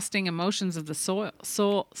exhausting emotions of the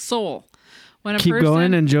soul. When a Keep person,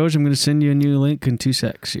 going, and George, I'm going to send you a new link in 2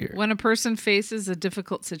 secs here. when a person faces a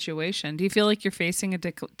difficult situation, do you feel like you're facing a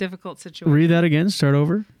difficult situation? Read that again. Start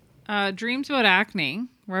over. Dreams about acne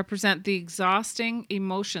represent the exhausting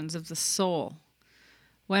emotions of the soul.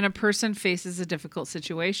 When a person faces a difficult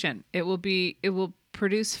situation, it will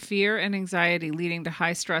produce fear and anxiety, leading to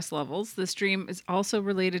high stress levels. This dream is also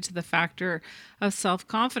related to the factor of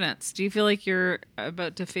self-confidence. Do you feel like you're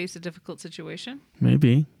about to face a difficult situation?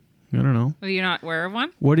 Maybe. I don't know. Are you not aware of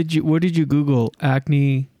one? What did you Google?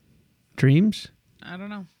 Acne dreams? I don't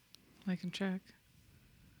know. I can check.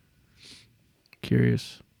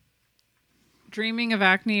 Curious. Dreaming of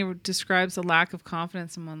acne describes a lack of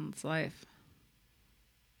confidence in one's life.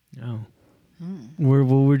 Oh.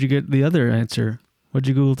 Where'd you get the other answer? What'd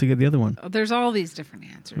you Google to get the other one? Oh, there's all these different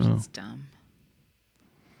answers. Oh. It's dumb.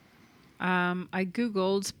 I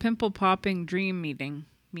Googled pimple popping dream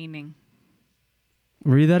meaning.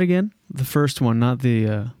 Read that again? The first one, not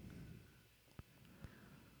the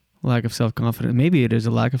lack of self-confidence. Maybe it is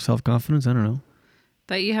a lack of self-confidence. I don't know.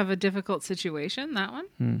 That you have a difficult situation, that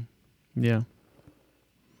one? Yeah.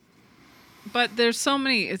 But there's so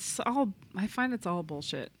many, I find it's all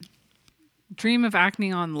bullshit. Dream of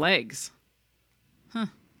acne on legs.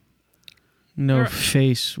 No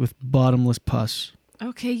face with bottomless pus.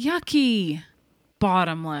 Okay, yucky.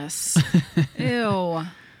 Bottomless. Ew.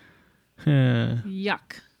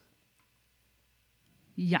 Yuck.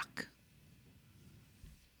 Yuck.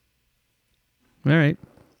 All right.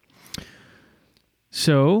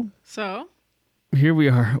 So here we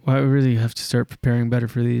are. I really have to start preparing better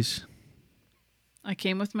for these. I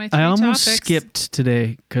came with my 3 I almost topics. skipped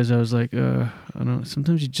today because I was like, I don't know.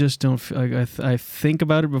 Sometimes you just don't feel like I think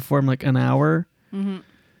about it before I'm like an hour. Mm-hmm.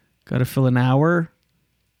 Got to fill an hour.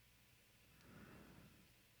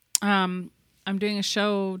 I'm doing a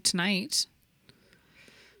show tonight.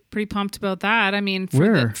 Pretty pumped about that. I mean,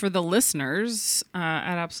 Where? for the listeners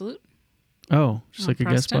at Absolute. Oh, just like a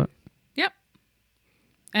guest Preston. spot.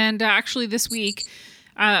 And actually, this week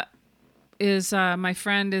is my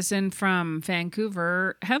friend is in from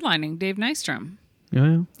Vancouver headlining Dave Nystrom.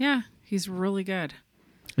 Yeah. Yeah, he's really good.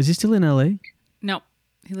 Is he still in LA? No,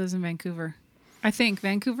 he lives in Vancouver. I think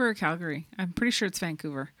Vancouver or Calgary. I'm pretty sure it's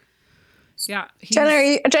Vancouver. Yeah.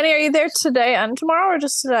 Jenny, are you there today and tomorrow or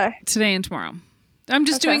just today? Today and tomorrow. I'm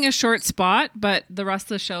just doing a short spot, but the rest of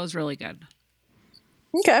the show is really good.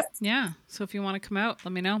 Okay. Yeah. So if you want to come out,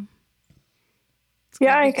 let me know.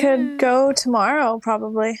 Yeah, I could go tomorrow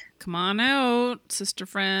probably. Come on out, sister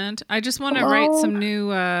friend. I just want to write some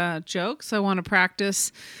new jokes. I want to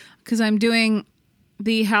practice because I'm doing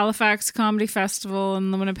the Halifax Comedy Festival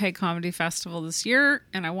and the Winnipeg Comedy Festival this year,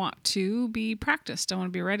 and I want to be practiced. I want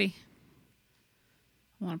to be ready.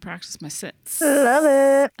 I want to practice my sits. Love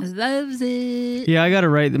it. Loves it. Yeah, I got to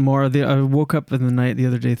write more. I woke up in the night the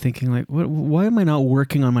other day thinking, like, why am I not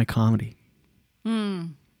working on my comedy?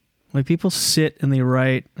 Like, people sit and they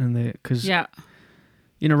write because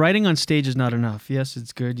writing on stage is not enough. Yes,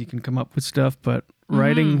 it's good. You can come up with stuff, but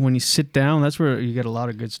writing when you sit down, that's where you get a lot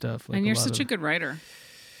of good stuff. Like and you're such a good writer.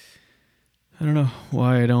 I don't know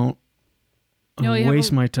why I don't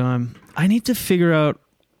waste my time. I need to figure out.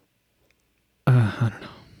 I don't know.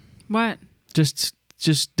 What? Just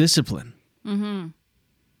discipline.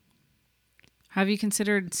 Have you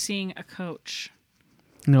considered seeing a coach?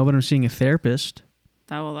 No, but I'm seeing a therapist.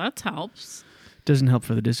 That helps. Doesn't help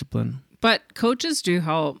for the discipline. But coaches do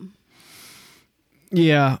help.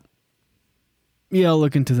 Yeah. Yeah, I'll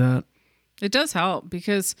look into that. It does help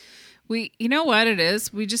because you know what it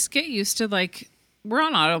is? We just get used to we're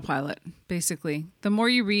on autopilot, basically. The more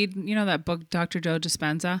you read, that book, Dr. Joe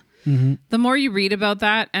Dispenza, the more you read about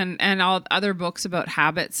that and all other books about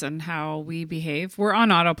habits and how we behave, we're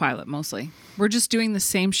on autopilot mostly. We're just doing the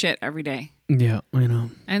same shit every day. Yeah, I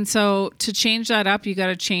know. And so to change that up, you got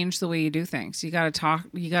to change the way you do things. You got to talk,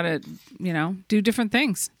 you got to, do different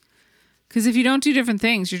things. Because if you don't do different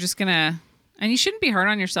things, you're just going to, and you shouldn't be hard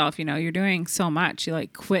on yourself. You're doing so much. You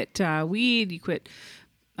quit weed, you quit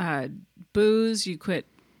booze, you quit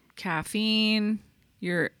caffeine.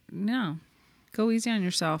 Go easy on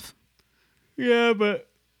yourself. Yeah, but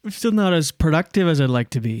I'm still not as productive as I'd like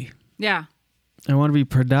to be. Yeah. I want to be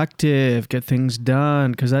productive, get things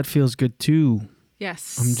done, because that feels good too.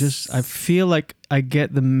 Yes. I feel like I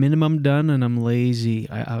get the minimum done and I'm lazy.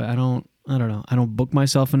 I don't know. I don't book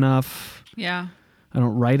myself enough. Yeah. I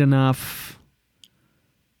don't write enough.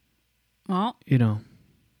 Well,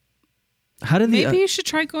 maybe you should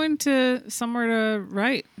try going to somewhere to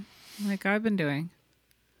write like I've been doing.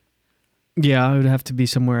 Yeah, it would have to be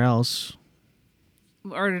somewhere else.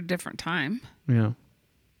 Or at a different time. Yeah.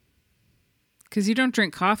 Because you don't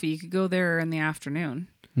drink coffee. You could go there in the afternoon.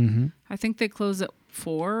 Mm-hmm. I think they close at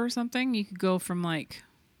 4 or something. You could go from 1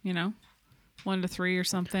 to 3 or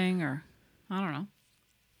something, or I don't know.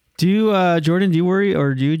 Do you, Jordan, do you worry,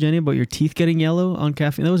 or do you, Jenny, about your teeth getting yellow on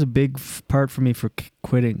caffeine? That was a big part for me for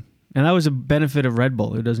quitting. And that was a benefit of Red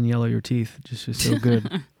Bull. It doesn't yellow your teeth. It just is so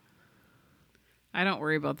good. I don't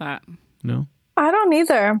worry about that. No? I don't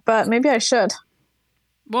either, but maybe I should.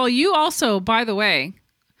 Well, you also, by the way,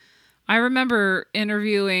 I remember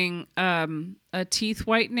interviewing a teeth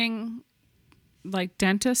whitening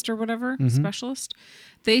dentist or whatever, specialist.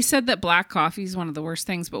 They said that black coffee is one of the worst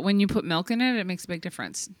things, but when you put milk in it, it makes a big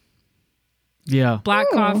difference. Yeah. Black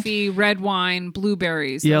coffee, red wine,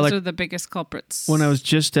 blueberries. Those are the biggest culprits. When I was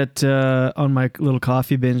just on my little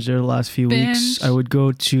coffee binge there the last few weeks, I would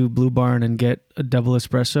go to Blue Barn and get a double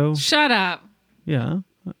espresso. Shut up. Yeah.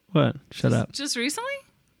 What? Shut up. Just recently?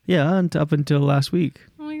 Yeah, and up until last week.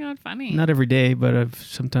 Oh my God, funny. Not every day, but I've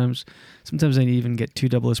sometimes I even get 2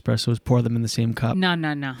 double espressos, pour them in the same cup. No.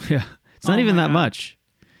 Yeah. It's not even that much.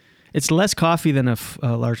 It's less coffee than a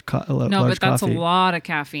large coffee. No, but that's a lot of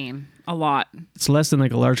caffeine. A lot. It's less than a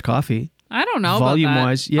large coffee. I don't know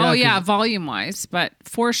volume-wise. Yeah. Oh, yeah, 'cause volume-wise. But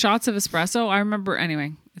 4 shots of espresso, I remember,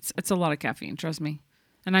 anyway, it's a lot of caffeine, trust me.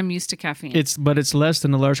 And I'm used to caffeine. But it's less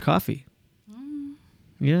than a large coffee.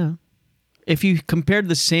 Yeah. If you compared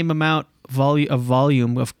the same amount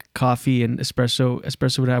volume of coffee and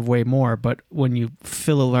espresso would have way more. But when you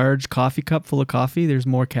fill a large coffee cup full of coffee, there's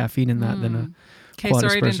more caffeine in that than a Okay,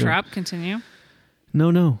 sorry to interrupt. Continue.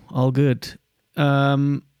 No, all good.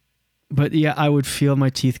 But yeah, I would feel my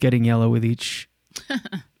teeth getting yellow with each,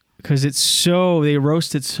 because they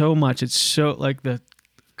roast it so much. It's so the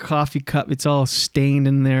coffee cup. It's all stained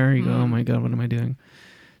in there. You go, oh my God, what am I doing?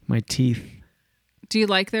 My teeth. Do you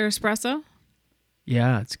like their espresso?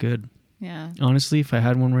 Yeah, it's good. Yeah. Honestly, if I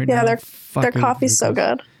had one right now, their coffee's so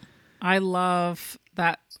good. I love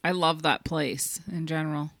that. I love that place in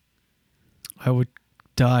general. I would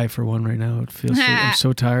die for one right now. It feels I'm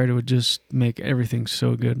so tired. It would just make everything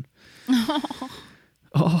so good.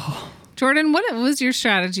 Oh. Jordan, what was your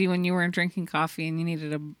strategy when you weren't drinking coffee and you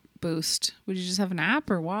needed a boost? Would you just have a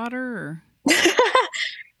nap or water or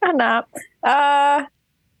A nap. I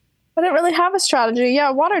didn't really have a strategy.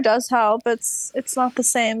 Yeah, water does help. It's not the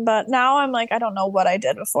same. But now I'm like, I don't know what I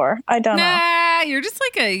did before. I don't know. Nah, you're just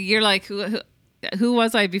like you're like, who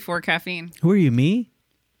was I before caffeine? Who are you, me?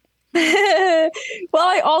 Well,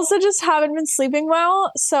 I also just haven't been sleeping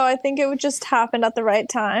well. So I think it would just happen at the right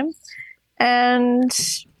time. And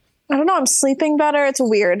I don't know. I'm sleeping better. It's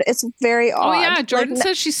weird. It's very odd. Oh, yeah. Jordan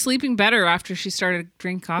says she's sleeping better after she started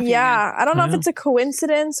drinking coffee. Yeah. Again. I don't know if it's a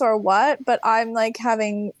coincidence or what, but I'm like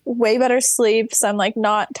having way better sleeps. I'm like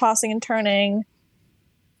not tossing and turning.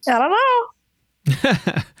 I don't know.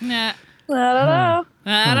 Nah. I don't know.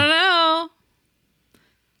 I don't know.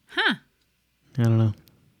 Huh. I don't know.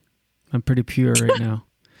 I'm pretty pure right now.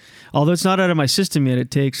 Although it's not out of my system yet.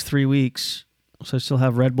 It takes 3 weeks. So I still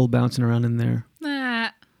have Red Bull bouncing around in there. Nah.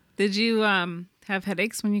 Did you have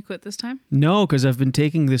headaches when you quit this time? No, because I've been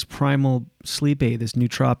taking this primal sleep aid, this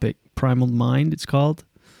nootropic, Primal Mind, it's called.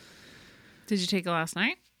 Did you take it last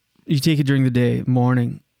night? You take it during the day,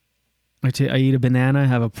 morning. I eat a banana,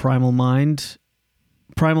 have a Primal Mind.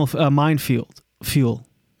 Primal Mind Fuel.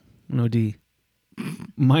 No D.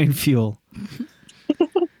 Mind Fuel.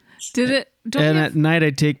 Did it? And at night I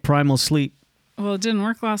take Primal Sleep. Well, it didn't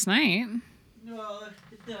work last night. Well,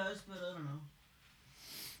 it does, but I don't know.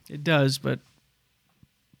 It does, but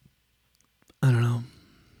I don't know.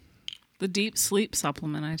 The deep sleep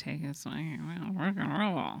supplement I take is like working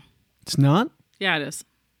real well. It's not? Yeah, it is.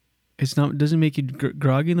 It's not. It doesn't make you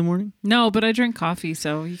groggy in the morning? No, but I drink coffee,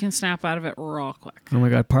 so you can snap out of it real quick. Oh my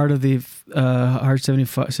God. Part of the Hard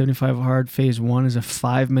 75 Hard Phase 1 is a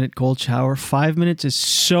 5-minute cold shower. 5 minutes is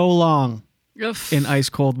so long in ice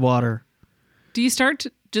cold water. Do you start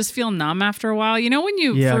to just feel numb after a while? You know when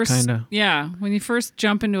you when you first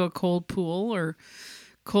jump into a cold pool or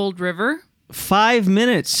cold river? 5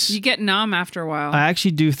 minutes. You get numb after a while. I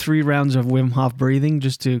actually do 3 rounds of Wim Hof breathing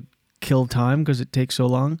just to kill time because it takes so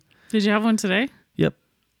long. Did you have one today? Yep.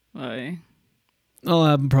 Why?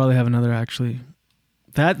 I'll probably have another actually.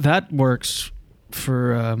 That works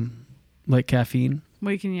for like caffeine.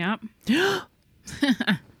 Waking you up? Yeah.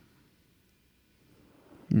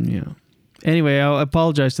 Anyway, I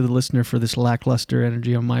apologize to the listener for this lackluster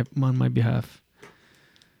energy on my behalf.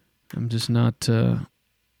 I'm just not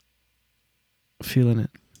feeling it.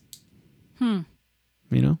 You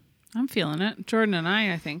know? I'm feeling it. Jordan and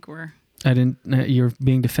I think we're... I didn't... You're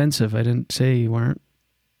being defensive. I didn't say you weren't.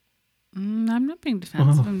 I'm not being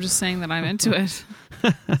defensive. I'm just saying that I'm into it.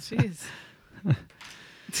 Jeez.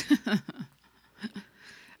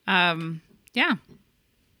 Yeah.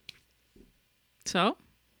 So,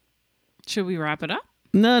 should we wrap it up?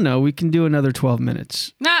 No. We can do another 12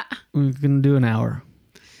 minutes. Nah. We can do an hour.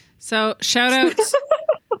 So, shout out.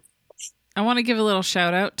 I want to give a little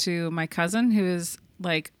shout out to my cousin who is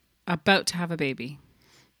like about to have a baby.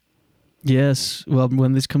 Yes. Well,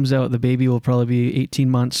 when this comes out, the baby will probably be 18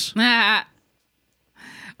 months.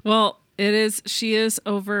 Well, it is. She is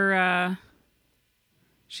over.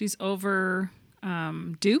 She's over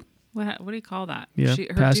due. What do you call that? Yeah,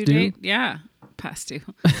 her past due? date. Yeah, past due.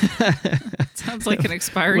 Sounds like an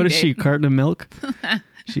expiry What date. is she? Carton of milk?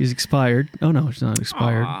 She's expired. Oh no, she's not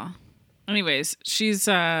expired. Aww. Anyways, she's.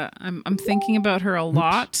 I'm thinking about her a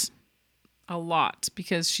lot,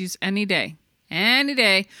 because she's any day,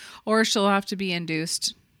 or she'll have to be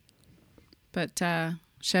induced. But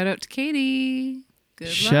shout out to Katie.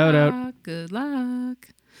 Shout out. Good luck.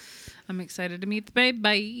 I'm excited to meet the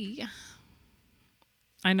baby.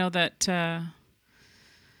 I know that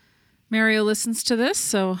Mario listens to this,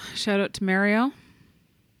 so shout out to Mario.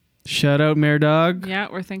 Shout out, Mare Dog. Yeah,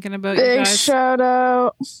 we're thinking about you Big guys. shout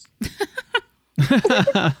out.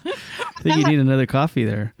 I think you need another coffee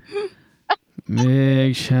there.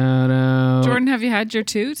 Big shout out. Jordan, have you had your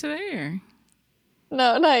 2 today? Or?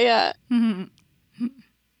 No, not yet. Oh,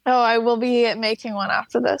 I will be making one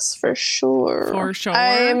after this for sure. For sure.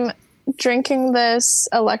 I'm drinking this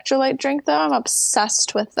electrolyte drink though. I'm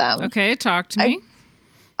obsessed with them. Okay, talk to me.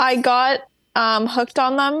 I got hooked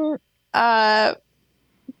on them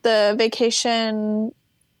the vacation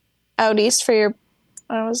out east for your,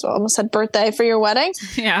 almost said birthday, for your wedding.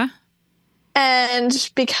 Yeah.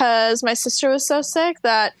 And because my sister was so sick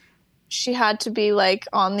that she had to be like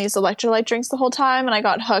on these electrolyte drinks the whole time, and I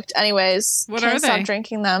got hooked anyways. What Can't are stop they?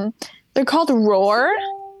 drinking them. They're called Roar.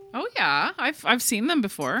 Oh yeah, I've seen them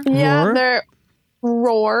before. Yeah, Roar? they're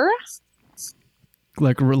Roar.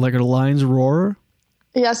 Like a lion's roar?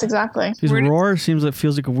 Yes, exactly. Because Where do- roar feels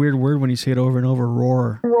like a weird word when you say it over and over.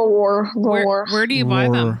 Roar. Roar. Where do you buy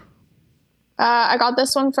them? Roar. I got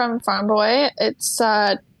this one from Farm Boy. It's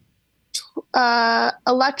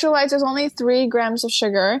electrolytes. There's only 3 grams of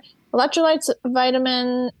sugar. Electrolytes,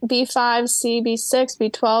 vitamin B5, C, B6,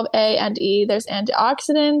 B12, A, and E. There's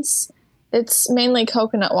antioxidants. It's mainly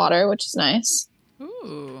coconut water, which is nice.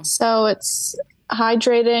 Ooh. So it's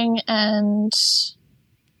hydrating and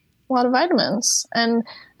a lot of vitamins. And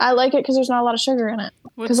I like it because there's not a lot of sugar in it.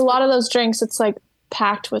 Because a lot of those drinks, it's like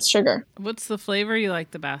packed with sugar. What's the flavor you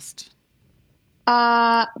like the best?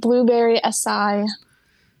 Blueberry acai.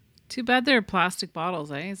 Too bad they're plastic bottles,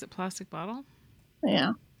 eh? Is it plastic bottle?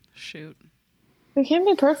 Yeah. Shoot. It can't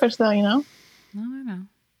be perfect though, you know? No, I know.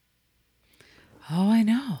 Oh, I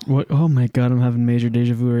know. What? Oh my god, I'm having major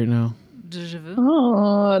deja vu right now. Deja vu.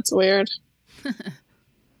 Oh, that's weird.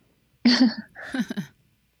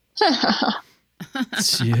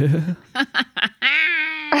 Yeah.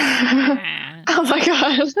 Oh my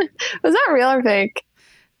god. Was that real or fake?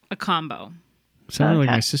 A combo. Sounded like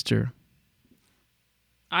Okay. my sister.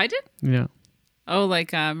 I did? Yeah. Oh,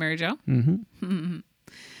 like Mary Jo? Mm-hmm.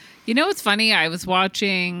 You know what's funny? I was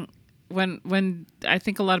watching when I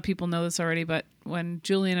think a lot of people know this already, but when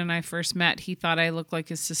Julian and I first met, he thought I looked like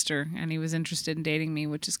his sister and he was interested in dating me,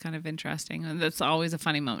 which is kind of interesting. And that's always a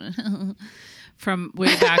funny moment from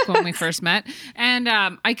way back when we first met. And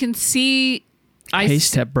I can see... Hey,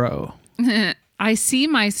 step bro. I see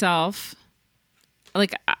myself...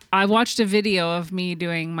 Like, I watched a video of me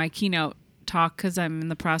doing my keynote talk because I'm in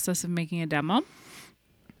the process of making a demo.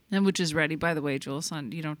 And which is ready, by the way, Jules.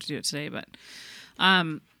 You don't have to do it today, but...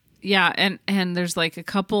 yeah, and there's like a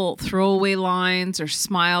couple throwaway lines or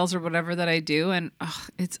smiles or whatever that I do, and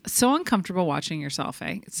it's so uncomfortable watching yourself,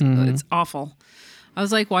 eh? It's awful. I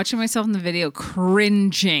was like watching myself in the video,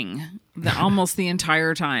 cringing almost the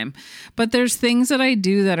entire time. But there's things that I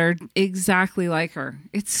do that are exactly like her.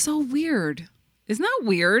 It's so weird. Isn't that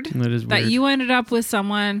weird? That is That weird. you ended up with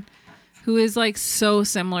someone who is like so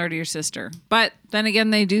similar to your sister. But then again,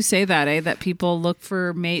 they do say that, that people look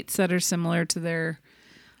for mates that are similar to their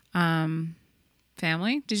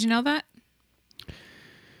family. Did you know that?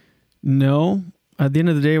 No. At the end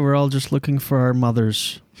of the day, we're all just looking for our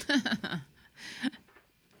mothers.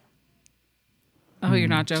 Oh, you're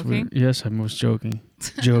not It's joking? weird. Yes, I was joking.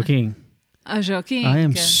 Joking. Joking. I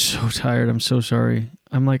am Okay. so tired. I'm so sorry.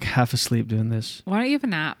 I'm like half asleep doing this. Why don't you have a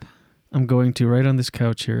nap? I'm going to right on this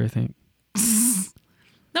couch here, I think.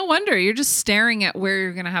 No wonder. You're just staring at where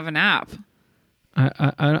you're going to have a nap. I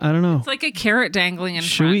don't know. It's like a carrot dangling in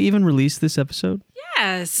Should front. we even release this episode?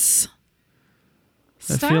 Yes.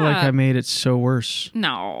 I feel like I Stop. made it so worse.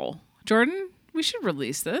 No. Jordan, we should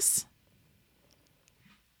release this.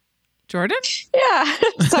 Jordan? Yeah.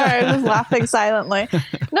 Sorry, I was laughing silently.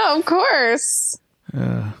 No, of course. I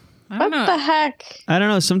What don't know. the heck? I don't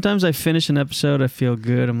know. Sometimes I finish an episode, I feel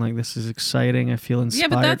good. I'm like, this is exciting. I feel Yeah, inspired.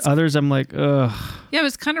 but that's- Others, I'm like, ugh. Yeah, it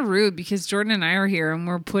was kind of rude because Jordan and I are here and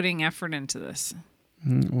we're putting effort into this.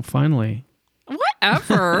 Well, finally.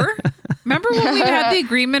 Whatever. Remember when we had the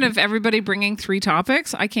agreement of everybody bringing 3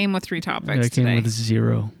 topics? I came with 3 topics I came today. with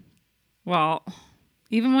 0. Well,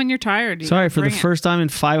 even when you're tired. You Sorry, for the bring it. first time in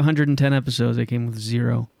 510 episodes, I came with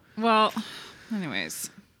 0. Well, anyways.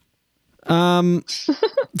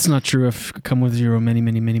 It's not true. I've come with 0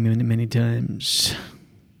 many times.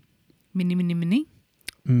 Mini.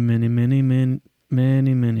 Many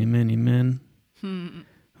men.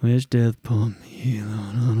 Wish death upon me.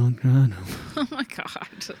 Oh my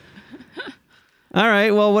God. All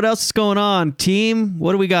right. Well, what else is going on, team?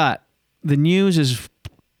 What do we got? The news is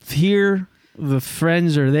here. The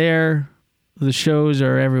friends are there. The shows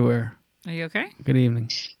are everywhere. Are you okay? Good evening.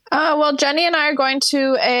 Well, Jenny and I are going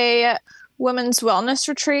to a women's wellness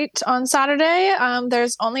retreat on Saturday.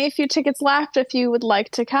 There's only a few tickets left if you would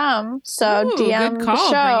like to come. So Ooh, DM good call the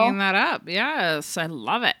show. bringing that up. Yes, I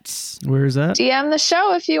love it. Where is that? DM the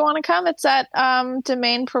show if you want to come. It's at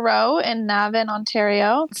Domaine Perot in Navan,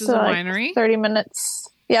 Ontario. Which is a winery? 30 minutes.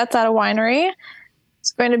 Yeah, it's at a winery.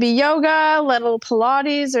 It's going to be yoga, little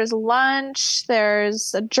Pilates. There's lunch.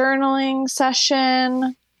 There's a journaling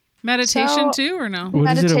session. Meditation too, or no?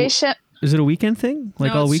 What is it? Meditation. Is it a weekend thing?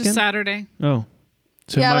 Like no, all it's weekend? just Saturday. Oh.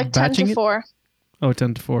 So Yeah, am I like 10 batching to it? 4. Oh,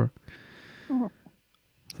 10 to 4. Mm-hmm.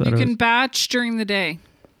 Thought You it can was- batch during the day.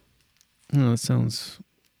 Oh, that sounds...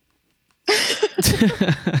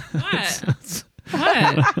 What?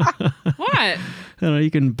 What? What? I don't know.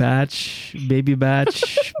 You can batch, baby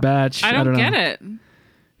batch, batch. I don't know. get it.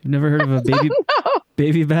 You've never heard of a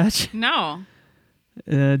baby batch? No.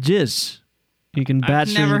 Jizz. You can batch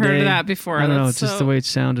I've never during the heard of day. that before. I don't know. That's It's just the way it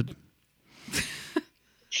sounded.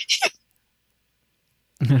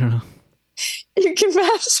 I don't know. You can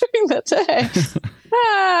match during the day.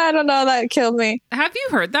 I don't know. That killed me. Have you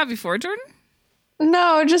heard that before, Jordan?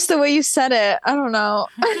 No, just the way you said it. I don't know.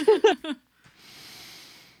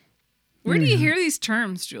 Where do you hear these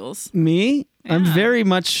terms, Jules? Me? Yeah. I'm very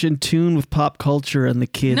much in tune with pop culture and the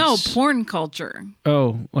kids. No, porn culture.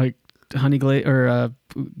 Oh, like honey glaze or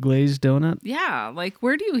glazed donut? Yeah, like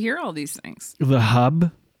where do you hear all these things? The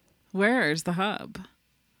Hub? Where's the hub?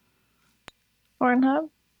 Pornhub?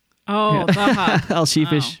 Oh, the hub. Al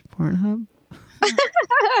Sheepish. Pornhub?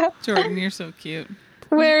 Jordan, you're so cute.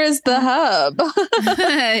 Where is the hub?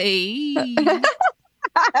 Hey.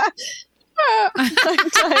 I'm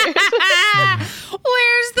tired.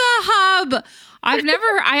 Where's the hub? I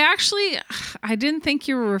didn't think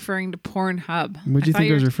you were referring to Pornhub. What do you think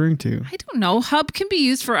I was referring to? I don't know. Hub can be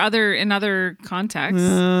used for in other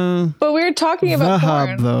contexts. But we were talking about the porn.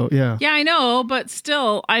 Hub, though, yeah. Yeah, I know, but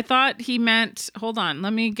still, I thought he meant, hold on,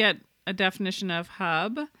 let me get a definition of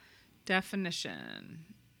hub. Definition.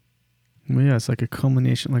 Well, yeah, it's like a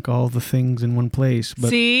culmination, like all the things in one place. But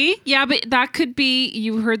See? Yeah, but that could be,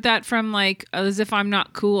 you heard that from like, as if I'm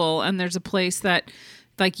not cool, and there's a place that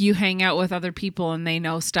like you hang out with other people and they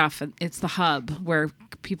know stuff. And it's the hub where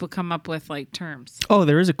people come up with like terms. Oh,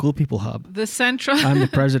 there is a Cool People Hub. The central... I'm the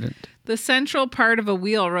president. The central part of a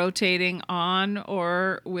wheel rotating on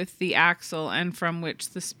or with the axle and from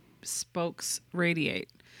which the spokes radiate.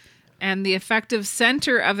 And the effective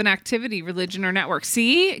center of an activity, religion, or network.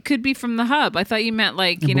 See? It could be from the hub. I thought you meant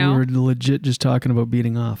like, you know. We were legit just talking about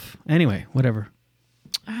beating off. Anyway, whatever.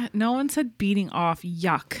 No one said beating off.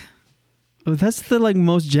 Yuck. Oh, that's the like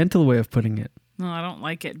most gentle way of putting it. No, I don't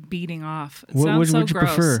like it. Beating off. It What sounds so would you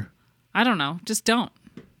gross. prefer? I don't know. Just don't.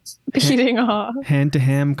 Beating off. Hand to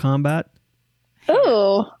ham combat?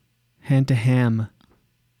 Ooh. Hand to ham.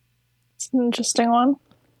 It's an interesting one.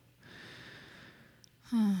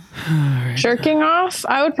 Jerking off?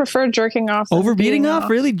 I would prefer jerking off. than Over beating off?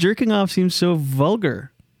 Really? Jerking off seems so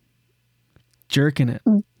vulgar. Jerking it.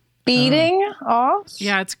 Beating off?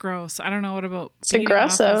 Yeah, it's gross. I don't know what about It's beating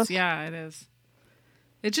off aggressive. is. Yeah, it is.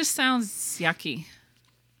 It just sounds yucky.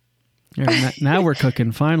 All right, now we're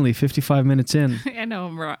cooking. Finally, 55 minutes in. I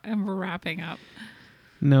know I'm wrapping up.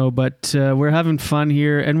 No, but we're having fun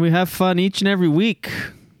here, and we have fun each and every week.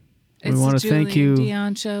 It's we want to thank you.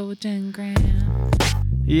 Dion show with Jen Grant.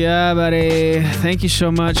 Yeah, buddy. Thank you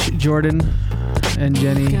so much, Jordan and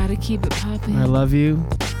Jenny. Gotta keep it popping. I love you.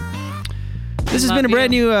 This has been a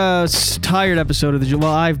brand new tired episode of the...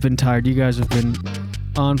 Well, I've been tired. You guys have been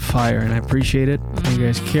on fire, and I appreciate it. You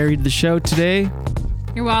guys carried the show today.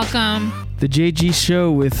 You're welcome. The JG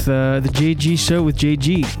Show with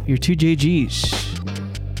JG. Your two JGs.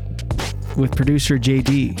 With producer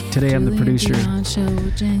JD. Today I'm the producer.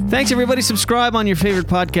 Thanks, everybody. Subscribe on your favorite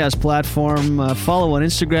podcast platform. Follow on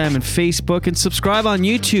Instagram and Facebook. And subscribe on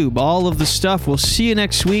YouTube. All of the stuff. We'll see you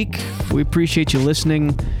next week. We appreciate you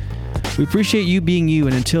listening. We appreciate you being you.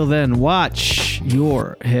 And until then, watch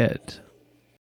your head.